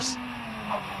series.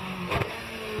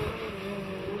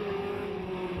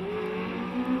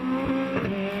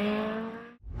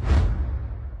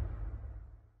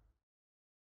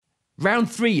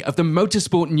 Round 3 of the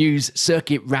Motorsport News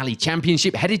Circuit Rally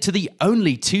Championship headed to the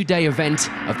only 2-day event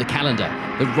of the calendar,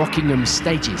 the Rockingham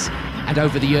Stages. And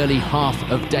over the early half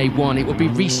of day 1, it would be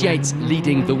Rhys Yates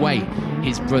leading the way.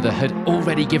 His brother had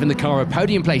already given the car a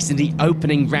podium place in the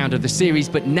opening round of the series,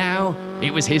 but now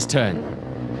it was his turn.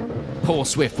 Paul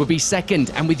Swift would be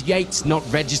 2nd, and with Yates not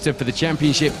registered for the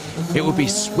championship, it would be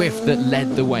Swift that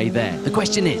led the way there. The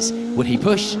question is, would he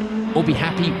push or be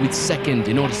happy with 2nd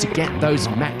in order to get those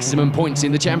maximum points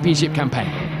in the championship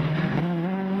campaign?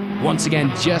 Once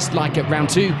again, just like at round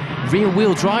 2,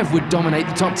 rear-wheel drive would dominate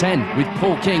the top 10, with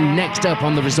Paul King next up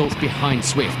on the results behind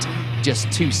Swift,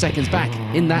 just 2 seconds back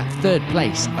in that 3rd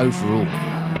place overall.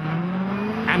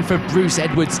 And for Bruce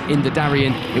Edwards in the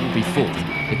Darien, it would be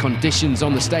 4th. The conditions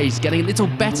on the stage getting a little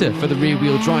better for the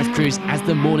rear-wheel drive crews as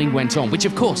the morning went on, which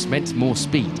of course meant more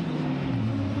speed.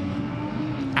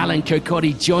 Alan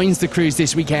Kirkcaldy joins the crews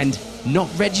this weekend, not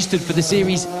registered for the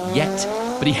series yet,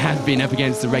 but he had been up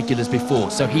against the regulars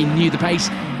before, so he knew the pace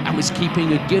and was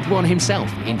keeping a good one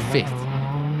himself in 5th.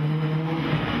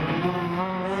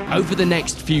 Over the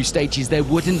next few stages, there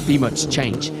wouldn't be much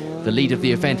change. The lead of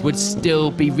the event would still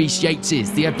be Rhys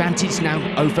Yates's, the advantage now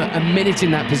over a minute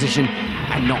in that position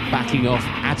and not backing off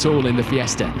at all in the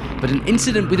Fiesta. But an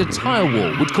incident with a tyre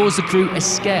wall would cause the crew a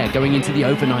scare going into the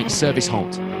overnight service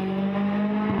halt.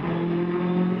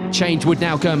 Change would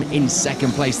now come in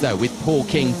 2nd place though, with Paul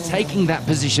King taking that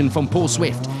position from Paul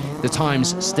Swift. The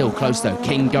time's still close though,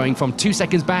 King going from 2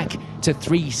 seconds back to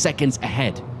 3 seconds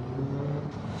ahead.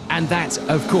 And that,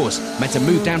 of course, meant a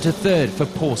move down to 3rd for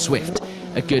Paul Swift.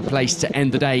 A good place to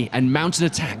end the day and mount an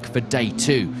attack for day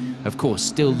 2. Of course,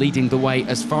 still leading the way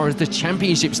as far as the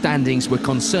championship standings were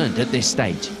concerned at this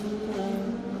stage.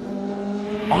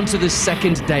 On to the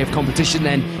 2nd day of competition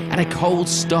then, and a cold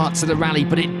start to the rally,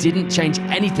 but it didn't change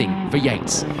anything for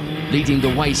Yates. Leading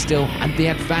the way still, and the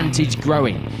advantage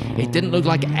growing. It didn't look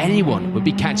like anyone would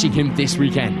be catching him this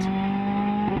weekend.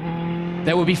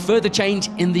 There will be further change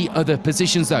in the other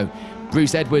positions though.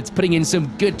 Bruce Edwards putting in some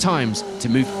good times to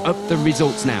move up the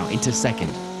results now into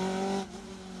 2nd.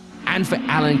 And for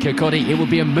Alan Kirkcaldy, it will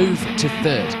be a move to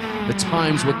 3rd. The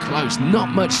times were close, not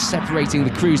much separating the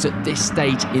crews at this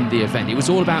stage in the event. It was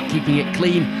all about keeping it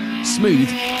clean, smooth,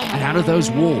 and out of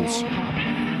those walls.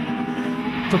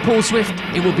 For Paul Swift,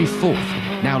 it will be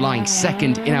 4th, now lying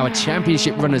 2nd in our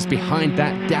championship runners behind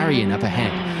that Darien up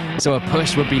ahead. So a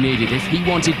push would be needed if he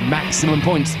wanted maximum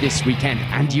points this weekend,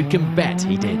 and you can bet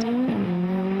he did.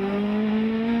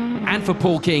 And for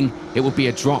Paul King, it will be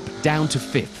a drop down to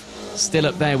 5th. Still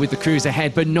up there with the crews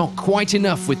ahead, but not quite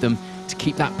enough with them to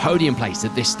keep that podium place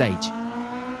at this stage.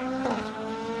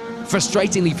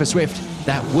 Frustratingly for Swift,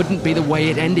 that wouldn't be the way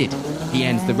it ended. He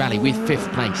ends the rally with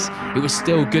 5th place. It was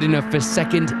still good enough for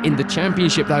 2nd in the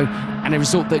championship though, and a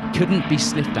result that couldn't be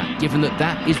sniffed at, given that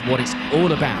that is what it's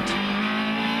all about.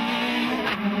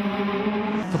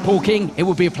 For Paul King, it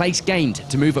would be a place gained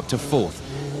to move up to 4th.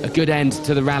 A good end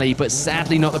to the rally, but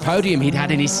sadly not the podium he'd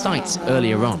had in his sights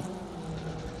earlier on.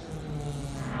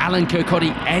 Alan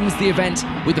Kirkcaldy ends the event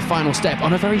with the final step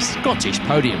on a very Scottish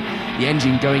podium. The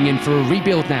engine going in for a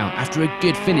rebuild now after a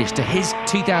good finish to his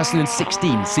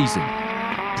 2016 season.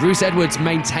 Bruce Edwards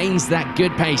maintains that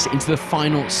good pace into the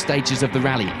final stages of the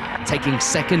rally, taking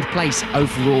second place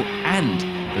overall and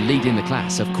the lead in the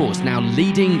class, of course, now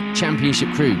leading championship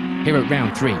crew here at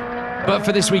round 3. But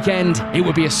for this weekend, it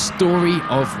would be a story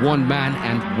of one man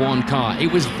and one car.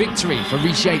 It was victory for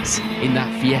Rhys Yates in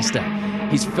that Fiesta.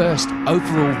 His first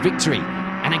overall victory,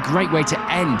 and a great way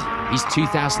to end his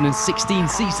 2016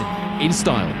 season in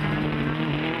style.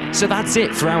 So that's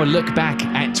it for our look back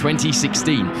at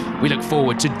 2016. We look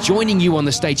forward to joining you on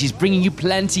the stages, bringing you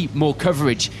plenty more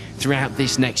coverage throughout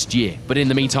this next year. But in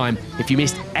the meantime, if you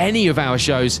missed any of our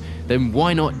shows, then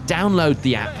why not download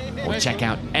the app or check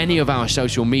out any of our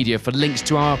social media for links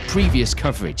to our previous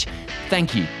coverage.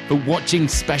 Thank you for watching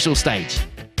Special Stage.